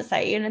just want to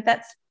say, you know,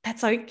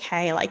 that's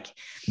okay. Like,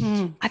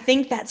 I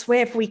think that's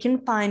where, if we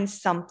can find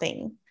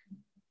something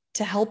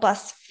to help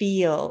us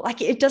feel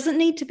like, it doesn't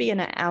need to be an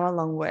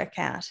hour-long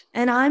workout.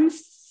 And I'm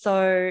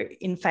so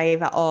in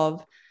favor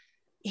of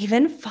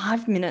even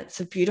 5 minutes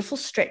of beautiful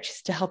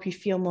stretches to help you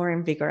feel more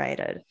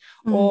invigorated.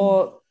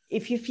 Or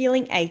if you're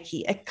feeling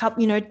achy,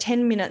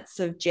 10 minutes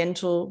of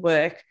gentle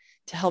work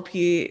to help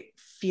you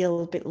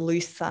feel a bit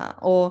looser,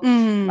 or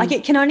like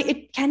it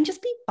can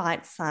just be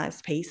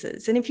bite-sized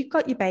pieces. And if you've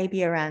got your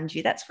baby around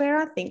you, that's where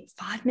I think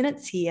 5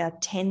 minutes here,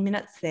 10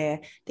 minutes there,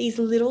 these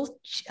little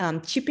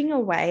chipping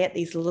away at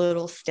these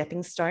little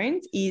stepping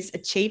stones is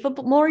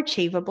more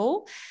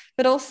achievable,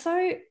 but also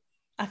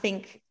I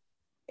think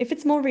if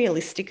it's more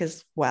realistic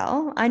as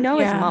well. I know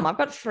as a mum, I've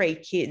got 3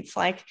 kids.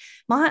 Like,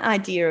 my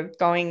idea of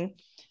going,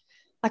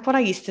 like, what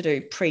I used to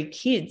do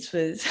pre-kids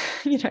was,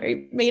 you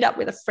know, meet up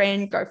with a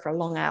friend, go for a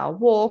long hour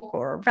walk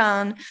or a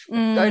run,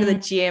 go to the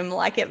gym.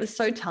 Like, it was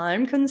so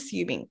time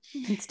consuming.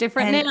 It's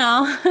different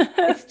now.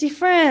 It's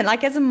different.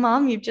 Like, as a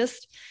mum,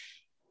 this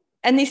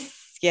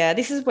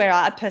is where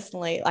I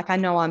personally, like, I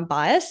know I'm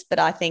biased, but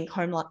I think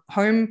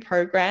home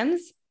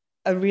programs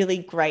are really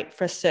great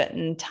for a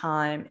certain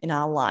time in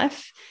our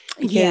life,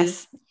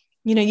 because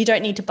you know, you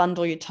don't need to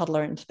bundle your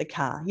toddler into the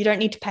car. You don't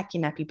need to pack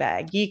your nappy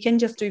bag. You can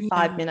just do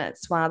 5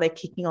 minutes while they're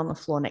kicking on the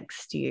floor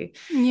next to you.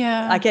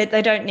 Yeah. Like,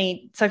 they don't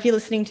need, so if you're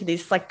listening to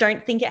this, like,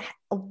 don't think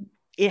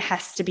it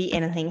has to be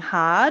anything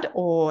hard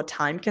or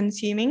time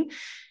consuming.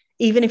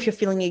 Even if you're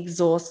feeling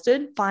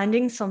exhausted,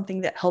 finding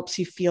something that helps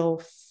you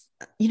feel,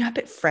 you know, a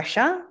bit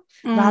fresher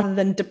rather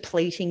than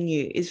depleting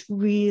you is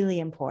really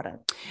important.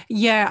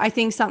 Yeah, I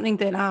think something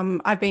that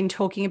I've been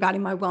talking about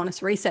in my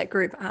Wellness Reset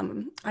group,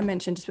 I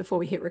mentioned just before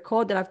we hit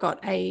record that I've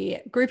got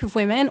a group of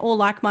women, all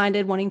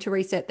like-minded, wanting to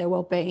reset their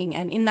well-being.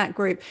 And in that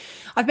group,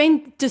 I've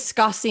been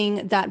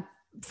discussing that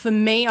for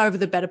me over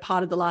the better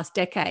part of the last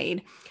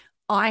decade,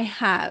 I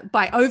have,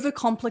 by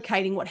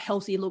overcomplicating what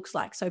healthy looks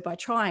like. So by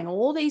trying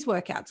all these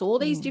workouts, all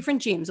these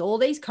different gyms, all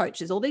these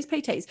coaches, all these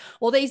PTs,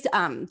 all these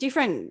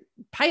different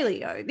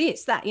paleo,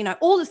 this, that, you know,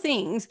 all the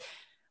things,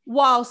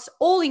 whilst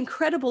all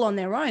incredible on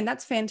their own,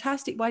 that's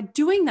fantastic. By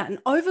doing that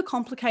and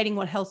overcomplicating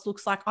what health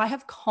looks like, I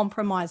have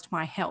compromised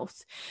my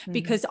health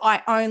because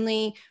I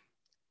only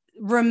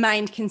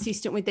remained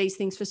consistent with these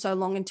things for so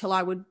long until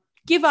I would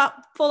give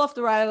up, fall off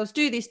the rails,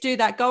 do this, do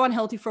that, go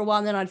unhealthy for a while,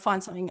 and then I'd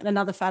find something,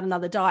 another fad,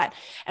 another diet.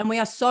 And we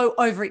are so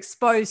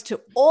overexposed to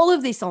all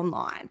of this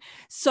online.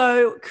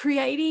 So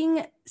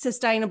creating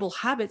sustainable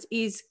habits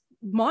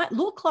might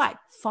look like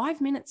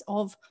 5 minutes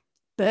of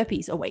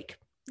burpees a week.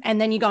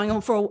 And then you're going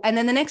on and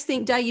then the next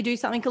day you do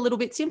something a little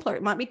bit simpler.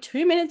 It might be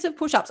 2 minutes of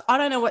push-ups. I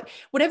don't know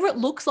whatever it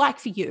looks like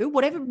for you,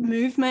 whatever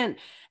movement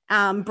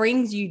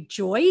brings you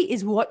joy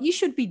is what you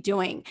should be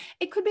doing.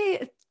 It could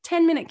be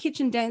 10-minute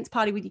kitchen dance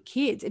party with your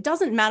kids. It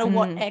doesn't matter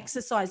what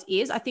exercise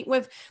is. I think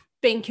we've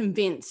been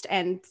convinced,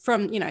 and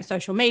from, you know,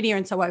 social media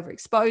and so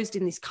overexposed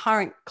in this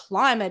current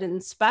climate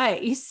and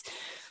space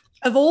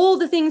of all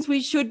the things we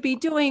should be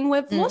doing,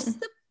 we've lost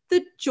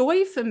the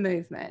joy for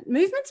movement.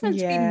 Movement's meant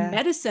to be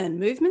medicine.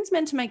 Movement's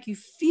meant to make you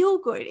feel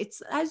good.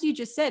 It's, as you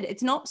just said,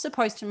 it's not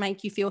supposed to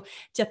make you feel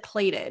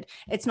depleted.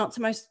 It's not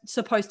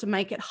supposed to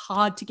make it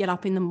hard to get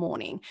up in the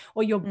morning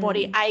or your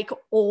body ache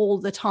all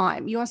the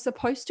time. You are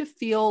supposed to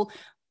feel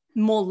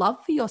more love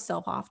for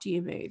yourself after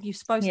you move. You're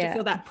supposed to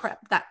feel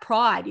that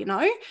pride, you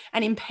know,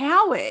 and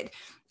empowered.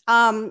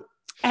 And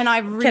I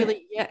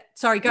really,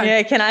 sorry, go.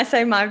 Yeah, can I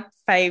say my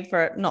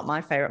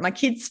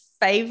kids'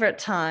 favorite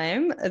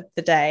time of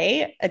the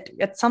day?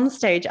 At some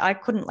stage, I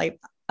couldn't leave.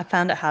 I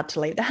found it hard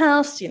to leave the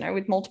house, you know,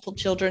 with multiple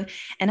children,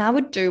 and I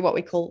would do what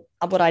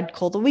I'd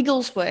call the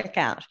Wiggles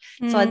workout.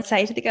 So I'd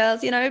say to the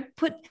girls, you know,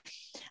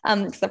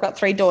 because I've got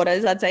 3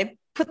 daughters, I'd say,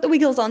 put the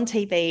Wiggles on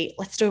TV,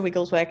 let's do a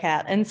Wiggles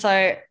workout. And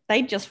so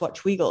they'd just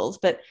watch Wiggles,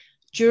 but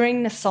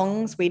during the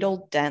songs, we'd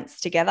all dance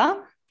together.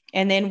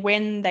 And then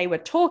when they were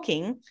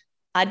talking,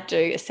 I'd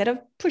do a set of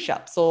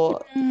push-ups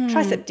or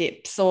tricep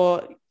dips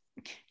or,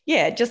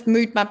 just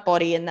move my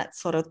body in that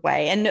sort of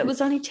way. And it was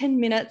only 10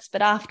 minutes,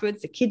 but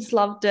afterwards the kids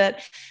loved it.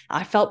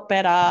 I felt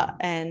better.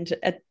 And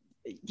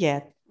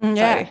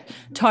Yeah,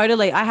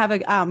 totally. I have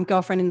a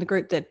girlfriend in the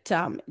group that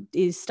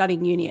is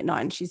studying uni at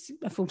night, and she's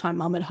a full-time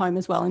mum at home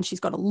as well, and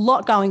she's got a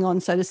lot going on.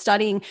 So the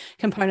studying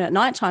component at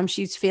nighttime,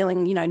 she's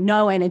feeling, you know,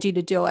 no energy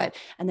to do it,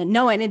 and then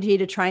no energy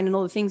to train and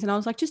all the things. And I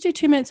was like, just do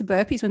 2 minutes of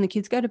burpees when the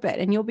kids go to bed,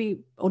 and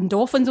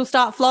endorphins will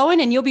start flowing,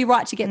 and you'll be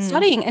right to get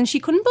studying. And she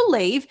couldn't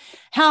believe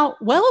how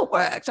well it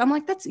worked. I'm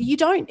like,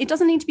 it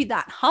doesn't need to be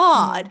that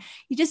hard.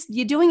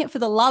 You're doing it for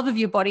the love of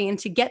your body and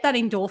to get that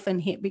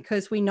endorphin hit,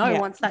 because we know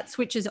once that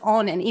switches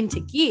on and into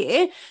gear,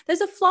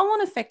 there's a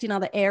flow-on effect in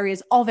other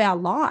areas of our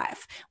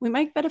life. We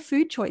make better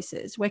food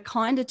choices. We're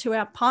kinder to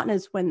our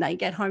partners when they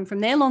get home from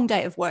their long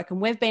day of work,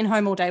 and we've been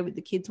home all day with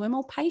the kids. We're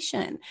more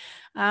patient,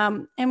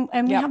 and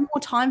we have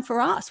more time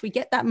for us. We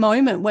get that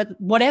moment,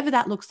 whatever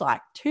that looks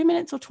like, 2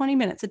 minutes or 20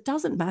 minutes, it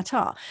doesn't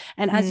matter.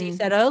 And as you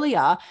said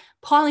earlier,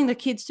 piling the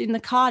kids in the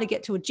car to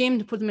get to a gym,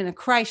 to put them in a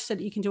crèche so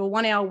that you can do a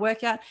 1-hour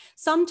workout.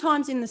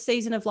 Sometimes in the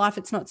season of life,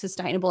 it's not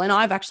sustainable. And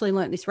I've actually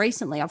learned this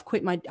recently. I've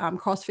quit my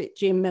CrossFit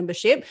gym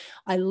membership.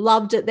 I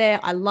loved it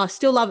there.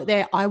 Still love it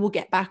there. I will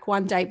get back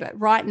one day. But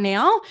right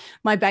now,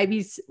 my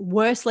babies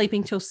were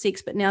sleeping till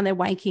 6, but now they're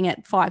waking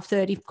at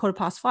 5:30,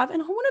 5:15,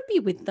 and I want to be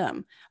with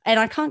them. And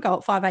I can't go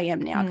at 5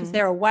 a.m. now because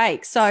they're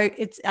awake. So I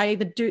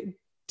either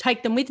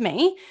take them with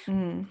me,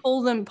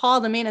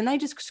 pile them in, and they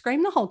just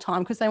scream the whole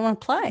time because they want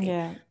to play.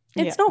 Yeah.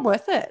 It's not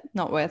worth it.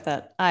 Not worth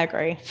it. I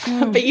agree.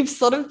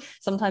 But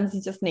sometimes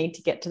you just need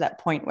to get to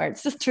that point where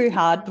it's just too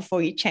hard before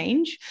you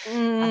change, I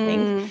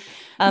think.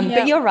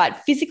 But you're right.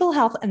 Physical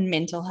health and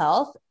mental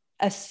health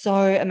are so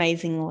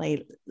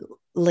amazingly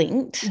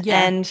linked.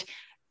 Yeah. And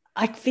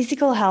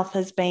physical health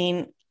has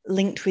been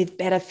linked with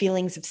better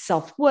feelings of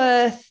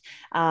self-worth,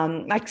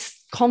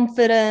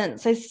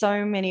 confidence. There's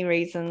so many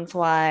reasons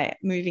why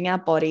moving our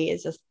body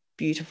is just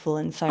beautiful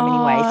in so many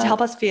ways to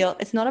help us feel.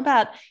 It's not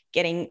about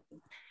getting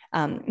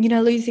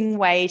losing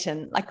weight.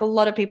 And like a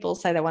lot of people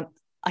say they want,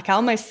 like I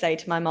almost say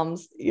to my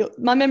moms,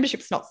 my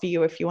membership's not for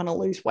you if you want to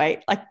lose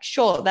weight. Like,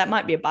 sure, that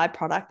might be a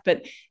byproduct,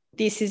 but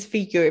this is for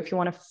you if you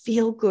want to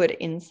feel good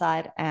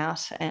inside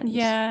out. And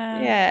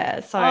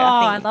so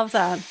I love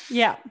that.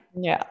 Yeah.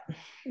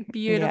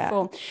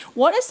 Beautiful. Yeah.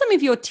 What are some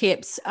of your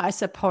tips, I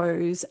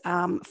suppose,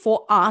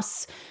 for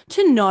us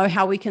to know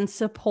how we can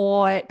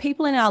support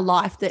people in our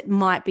life that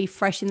might be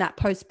fresh in that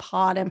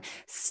postpartum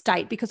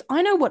state? Because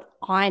I know what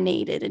I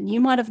needed, and you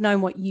might have known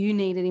what you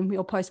needed in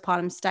your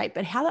postpartum state,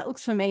 but how that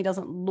looks for me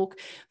doesn't look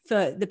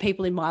for the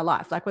people in my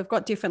life. Like, we've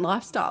got different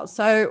lifestyles.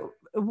 So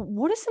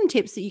what are some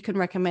tips that you can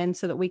recommend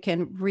so that we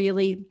can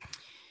really,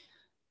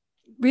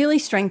 really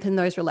strengthen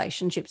those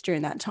relationships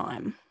during that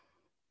time?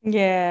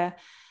 Yeah.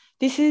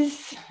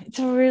 It's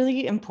a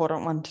really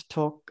important one to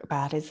talk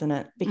about, isn't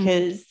it?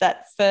 Because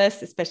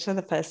especially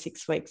the first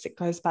 6 weeks, it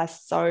goes by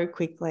so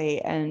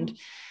quickly. And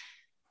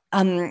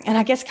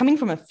I guess coming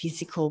from a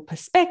physical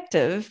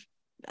perspective,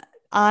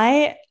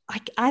 I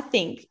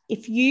think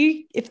if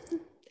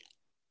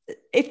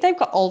they've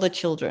got older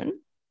children,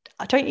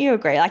 don't you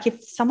agree? Like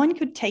if someone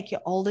could take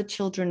your older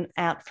children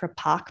out for a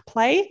park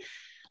play,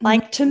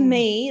 like to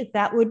me,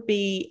 that would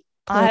be,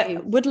 I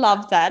would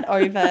love that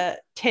over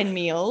 10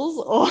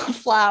 meals or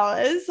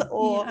flowers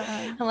or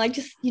and like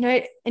just,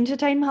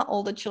 entertain my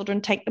older children,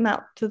 take them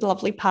out to the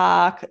lovely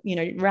park,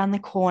 around the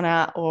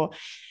corner. Or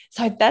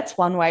so that's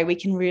one way we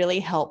can really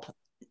help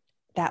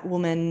that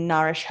woman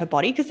nourish her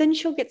body, because then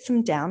she'll get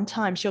some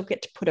downtime. She'll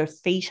get to put her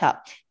feet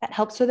up. That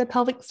helps with her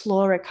pelvic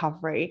floor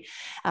recovery.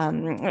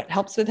 It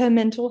helps with her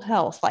mental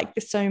health. Like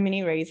there's so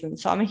many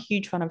reasons. So I'm a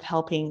huge fan of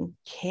helping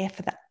care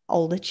for the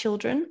older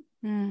children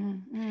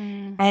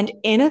and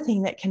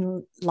anything that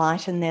can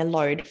lighten their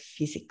load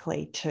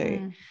physically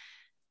too.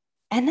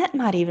 And that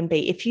might even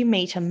be if you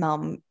meet a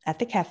mum at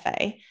the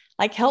cafe,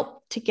 like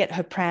help to get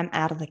her pram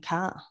out of the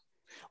car.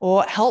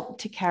 Or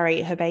help to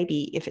carry her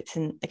baby if it's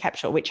in the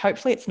capsule, which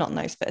hopefully it's not in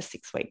those first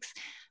 6 weeks,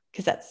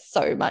 because that's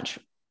so much,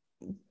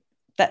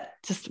 that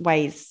just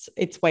weighs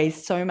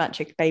so much,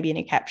 a baby in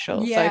a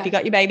capsule. So if you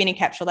got your baby in a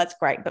capsule, that's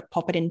great, but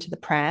pop it into the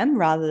pram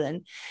rather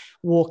than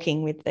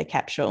walking with the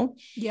capsule.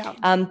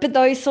 But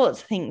those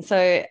sorts of things.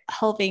 So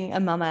helping a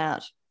mum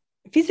out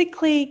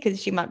physically,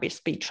 because she might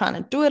just be trying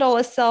to do it all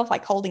herself,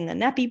 like holding the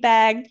nappy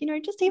bag,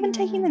 just even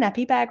taking the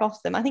nappy bag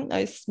off them. I think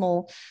those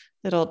small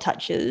little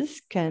touches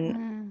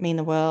can mean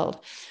the world.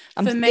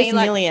 For me, there's a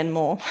million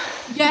more.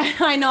 Yeah,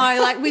 I know.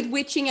 Like with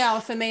witching hour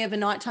for me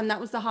overnight time,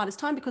 that was the hardest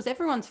time because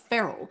everyone's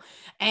feral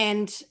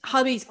and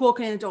hubby's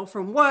walking in the door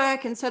from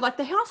work. And so like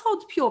the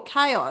household's pure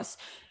chaos.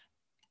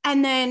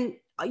 And then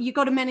you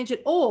got to manage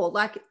it all.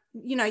 Like,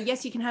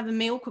 yes, you can have a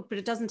meal cooked, but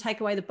it doesn't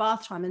take away the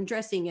bath time and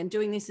dressing and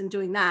doing this and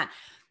doing that.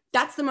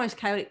 That's the most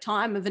chaotic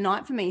time of the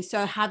night for me.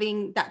 So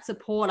having that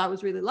support, I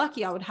was really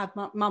lucky. I would have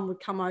mum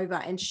would come over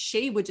and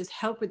she would just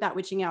help with that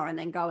witching hour and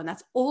then go. And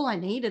that's all I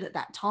needed at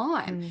that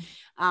time.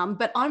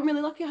 But I'm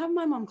really lucky I have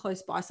my mum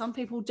close by. Some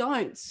people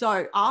don't.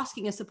 So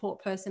asking a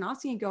support person,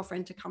 asking a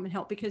girlfriend to come and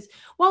help, because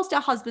whilst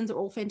our husbands are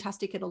all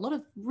fantastic at a lot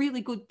of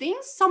really good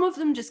things, some of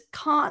them just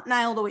can't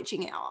nail the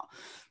witching hour.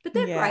 But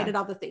they're great at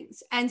other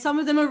things. And some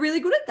of them are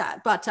really good at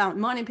that. But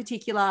mine in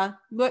particular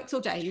works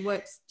all day. He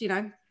works,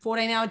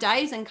 14-hour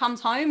days and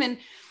comes home and,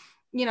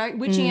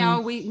 witching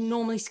hour we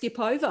normally skip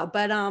over.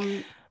 But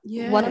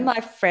one of my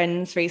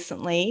friends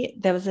recently,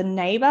 there was a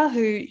neighbor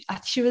who,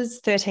 she was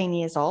 13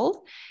 years old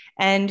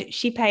and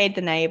she paid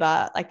the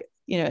neighbor like,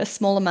 a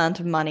small amount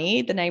of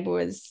money. The neighbor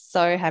was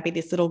so happy.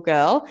 This little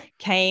girl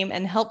came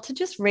and helped to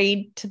just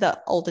read to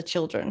the older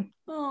children.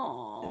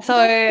 Oh,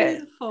 so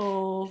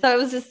beautiful. So it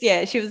was just,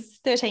 she was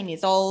 13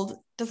 years old,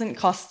 doesn't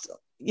cost,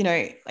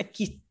 like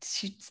you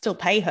should still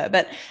pay her,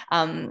 but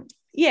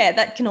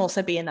that can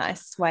also be a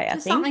nice way, I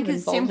think. Something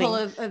as simple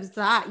of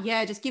that.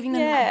 Just giving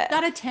them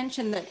that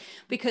attention, that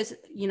because,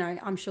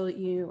 I'm sure that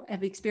you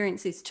have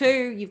experienced this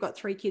too. You've got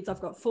 3 kids,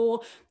 I've got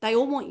 4. They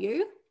all want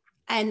you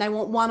and they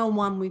want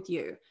one-on-one with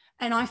you.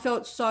 And I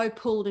felt so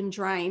pulled and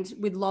drained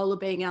with Lola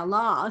being our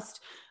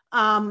last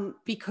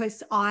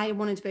because I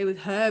wanted to be with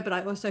her, but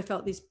I also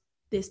felt this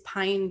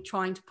pain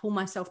trying to pull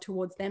myself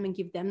towards them and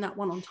give them that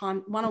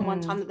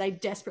one-on-one time that they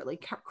desperately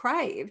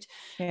craved.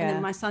 And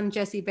then my son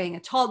Jesse being a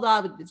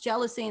toddler with the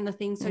jealousy and the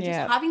things. So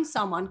just having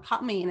someone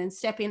cut me in and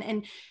step in,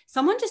 and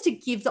someone just to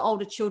give the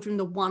older children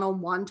the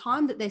one-on-one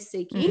time that they're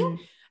seeking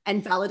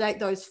and validate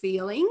those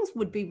feelings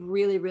would be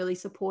really, really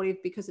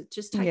supportive, because it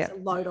just takes a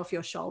load off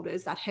your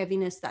shoulders, that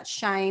heaviness, that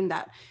shame,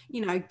 that,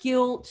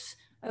 guilt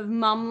of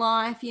mum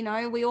life.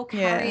 We all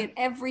carry it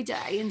every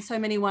day in so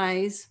many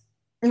ways.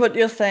 What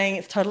you're saying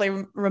is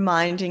totally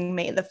reminding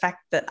me of the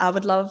fact that I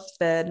would love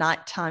the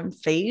nighttime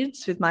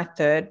feeds with my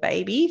 3rd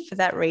baby for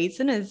that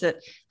reason, is that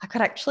I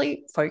could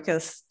actually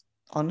focus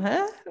on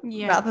her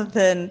rather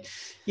than,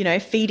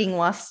 feeding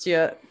whilst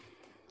you're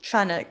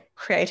trying to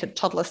create a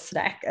toddler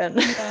snack. And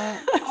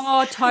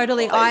oh,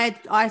 totally.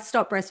 I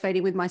stopped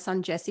breastfeeding with my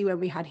son Jesse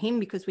when we had him,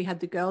 because we had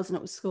the girls and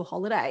it was school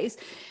holidays,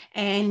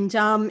 and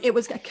it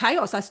was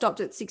chaos. I stopped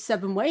at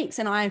 6-7 weeks,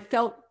 and I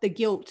felt the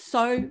guilt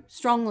so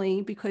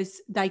strongly because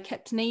they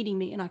kept needing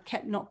me and I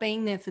kept not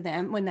being there for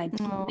them when they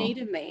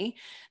needed me,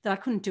 that I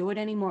couldn't do it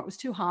anymore. It was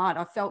too hard.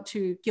 I felt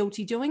too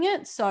guilty doing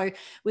it. So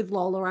with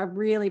Lola, I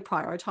really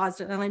prioritized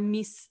it, and I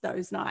miss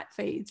those night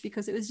feeds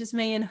because it was just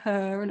me and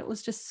her, and it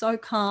was just so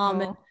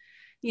calm. And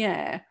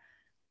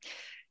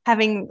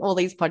having all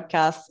these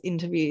podcast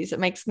interviews, it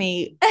makes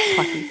me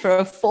plucky for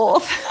a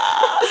 4th.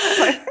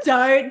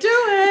 Don't do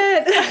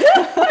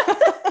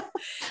it.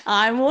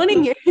 I'm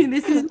warning you.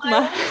 This is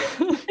my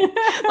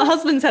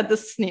husband's had the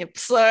snip,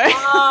 so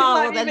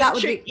that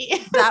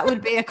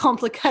would be a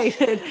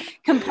complicated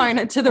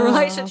component to the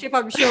relationship,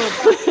 I'm sure.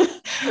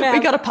 We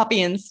got a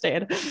puppy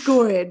instead.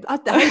 Good.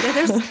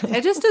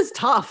 They're just as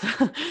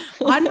tough.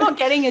 I'm not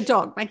getting a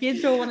dog. My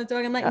kids all want a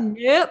dog. I'm like,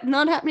 nope,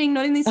 not happening.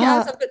 Not in this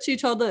house. I've got 2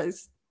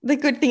 toddlers. The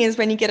good thing is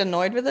when you get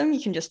annoyed with them, you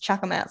can just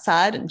chuck them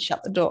outside and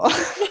shut the door.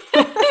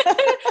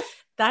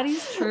 That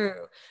is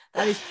true.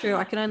 That is true.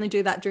 I can only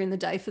do that during the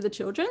day for the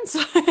children.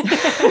 So.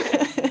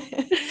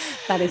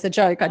 That is a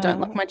joke. I don't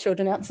lock my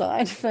children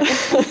outside.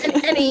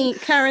 Any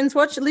Karens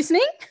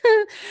listening?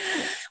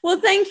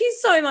 Well, thank you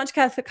so much,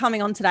 Kath, for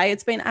coming on today.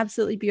 It's been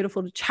absolutely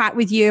beautiful to chat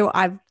with you.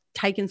 I've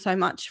taken so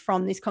much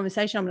from this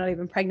conversation. I'm not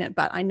even pregnant,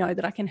 but I know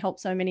that I can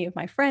help so many of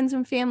my friends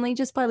and family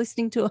just by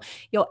listening to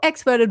your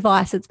expert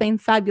advice. It's been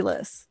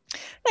fabulous.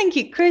 Thank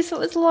you, Chris. It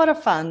was a lot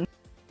of fun.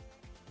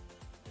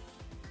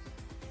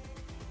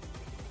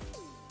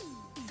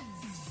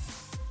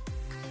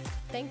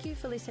 Thank you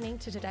for listening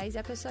to today's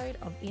episode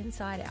of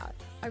Inside Out.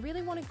 I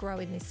really want to grow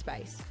in this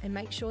space and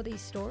make sure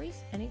these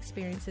stories and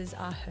experiences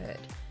are heard.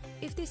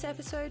 If this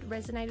episode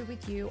resonated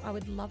with you, I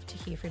would love to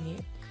hear from you.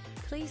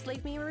 Please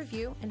leave me a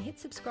review and hit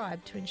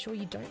subscribe to ensure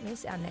you don't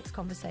miss our next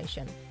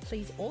conversation.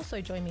 Please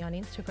also join me on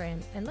Instagram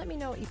and let me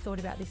know what you thought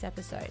about this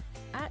episode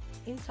at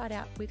Inside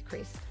Out with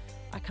Chris.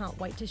 I can't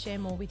wait to share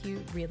more with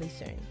you really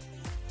soon.